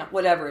podcast. Yeah,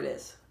 whatever it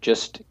is.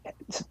 Just,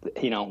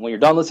 when you're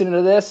done listening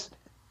to this,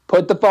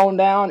 put the phone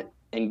down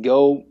and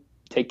go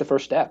take the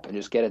first step and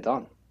just get it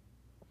done.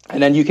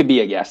 And then you can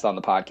be a guest on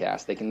the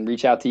podcast. They can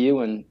reach out to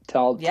you and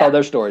tell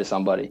their story to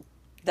somebody.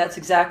 That's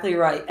exactly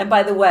right. And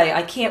by the way,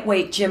 I can't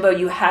wait, Jimbo.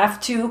 You have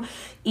to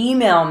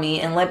email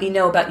me and let me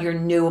know about your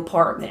new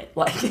apartment.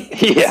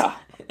 Yeah,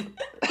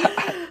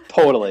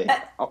 totally.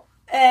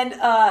 And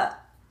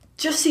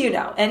just so you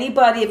know,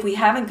 anybody, if we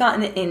haven't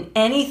gotten in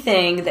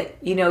anything that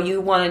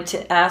you wanted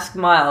to ask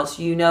Miles,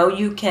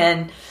 you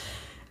can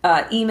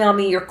email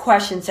me your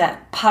questions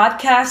at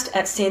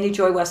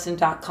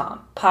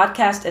podcast@sandyjoyweston.com.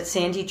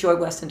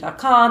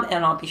 podcast@sandyjoyweston.com,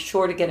 and I'll be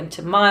sure to get them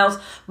to Miles.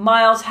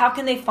 Miles, how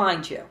can they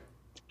find you?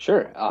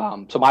 Sure.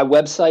 So my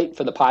website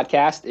for the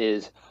podcast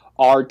is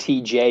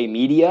RTJ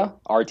Media,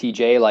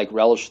 RTJ like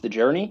Relish the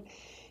Journey.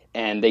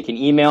 And they can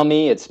email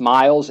me. It's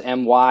Miles,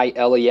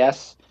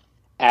 MYLES,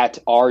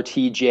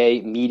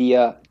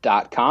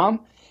 @rtjmedia.com.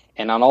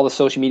 And on all the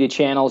social media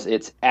channels,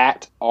 it's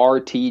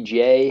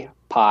 @RTJ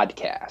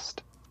Podcast.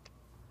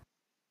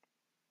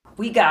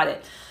 We got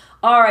it.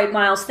 All right,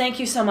 Miles, thank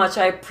you so much.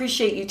 I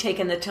appreciate you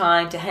taking the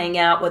time to hang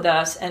out with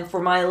us. And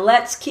for my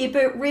Let's Keep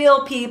It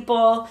Real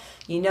people,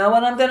 you know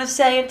what I'm going to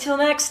say until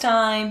next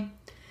time.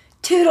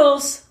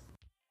 Toodles.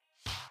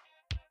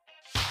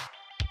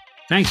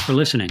 Thanks for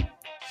listening.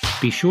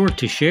 Be sure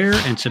to share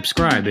and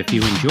subscribe if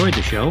you enjoyed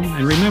the show.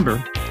 And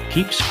remember,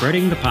 keep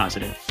spreading the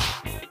positive.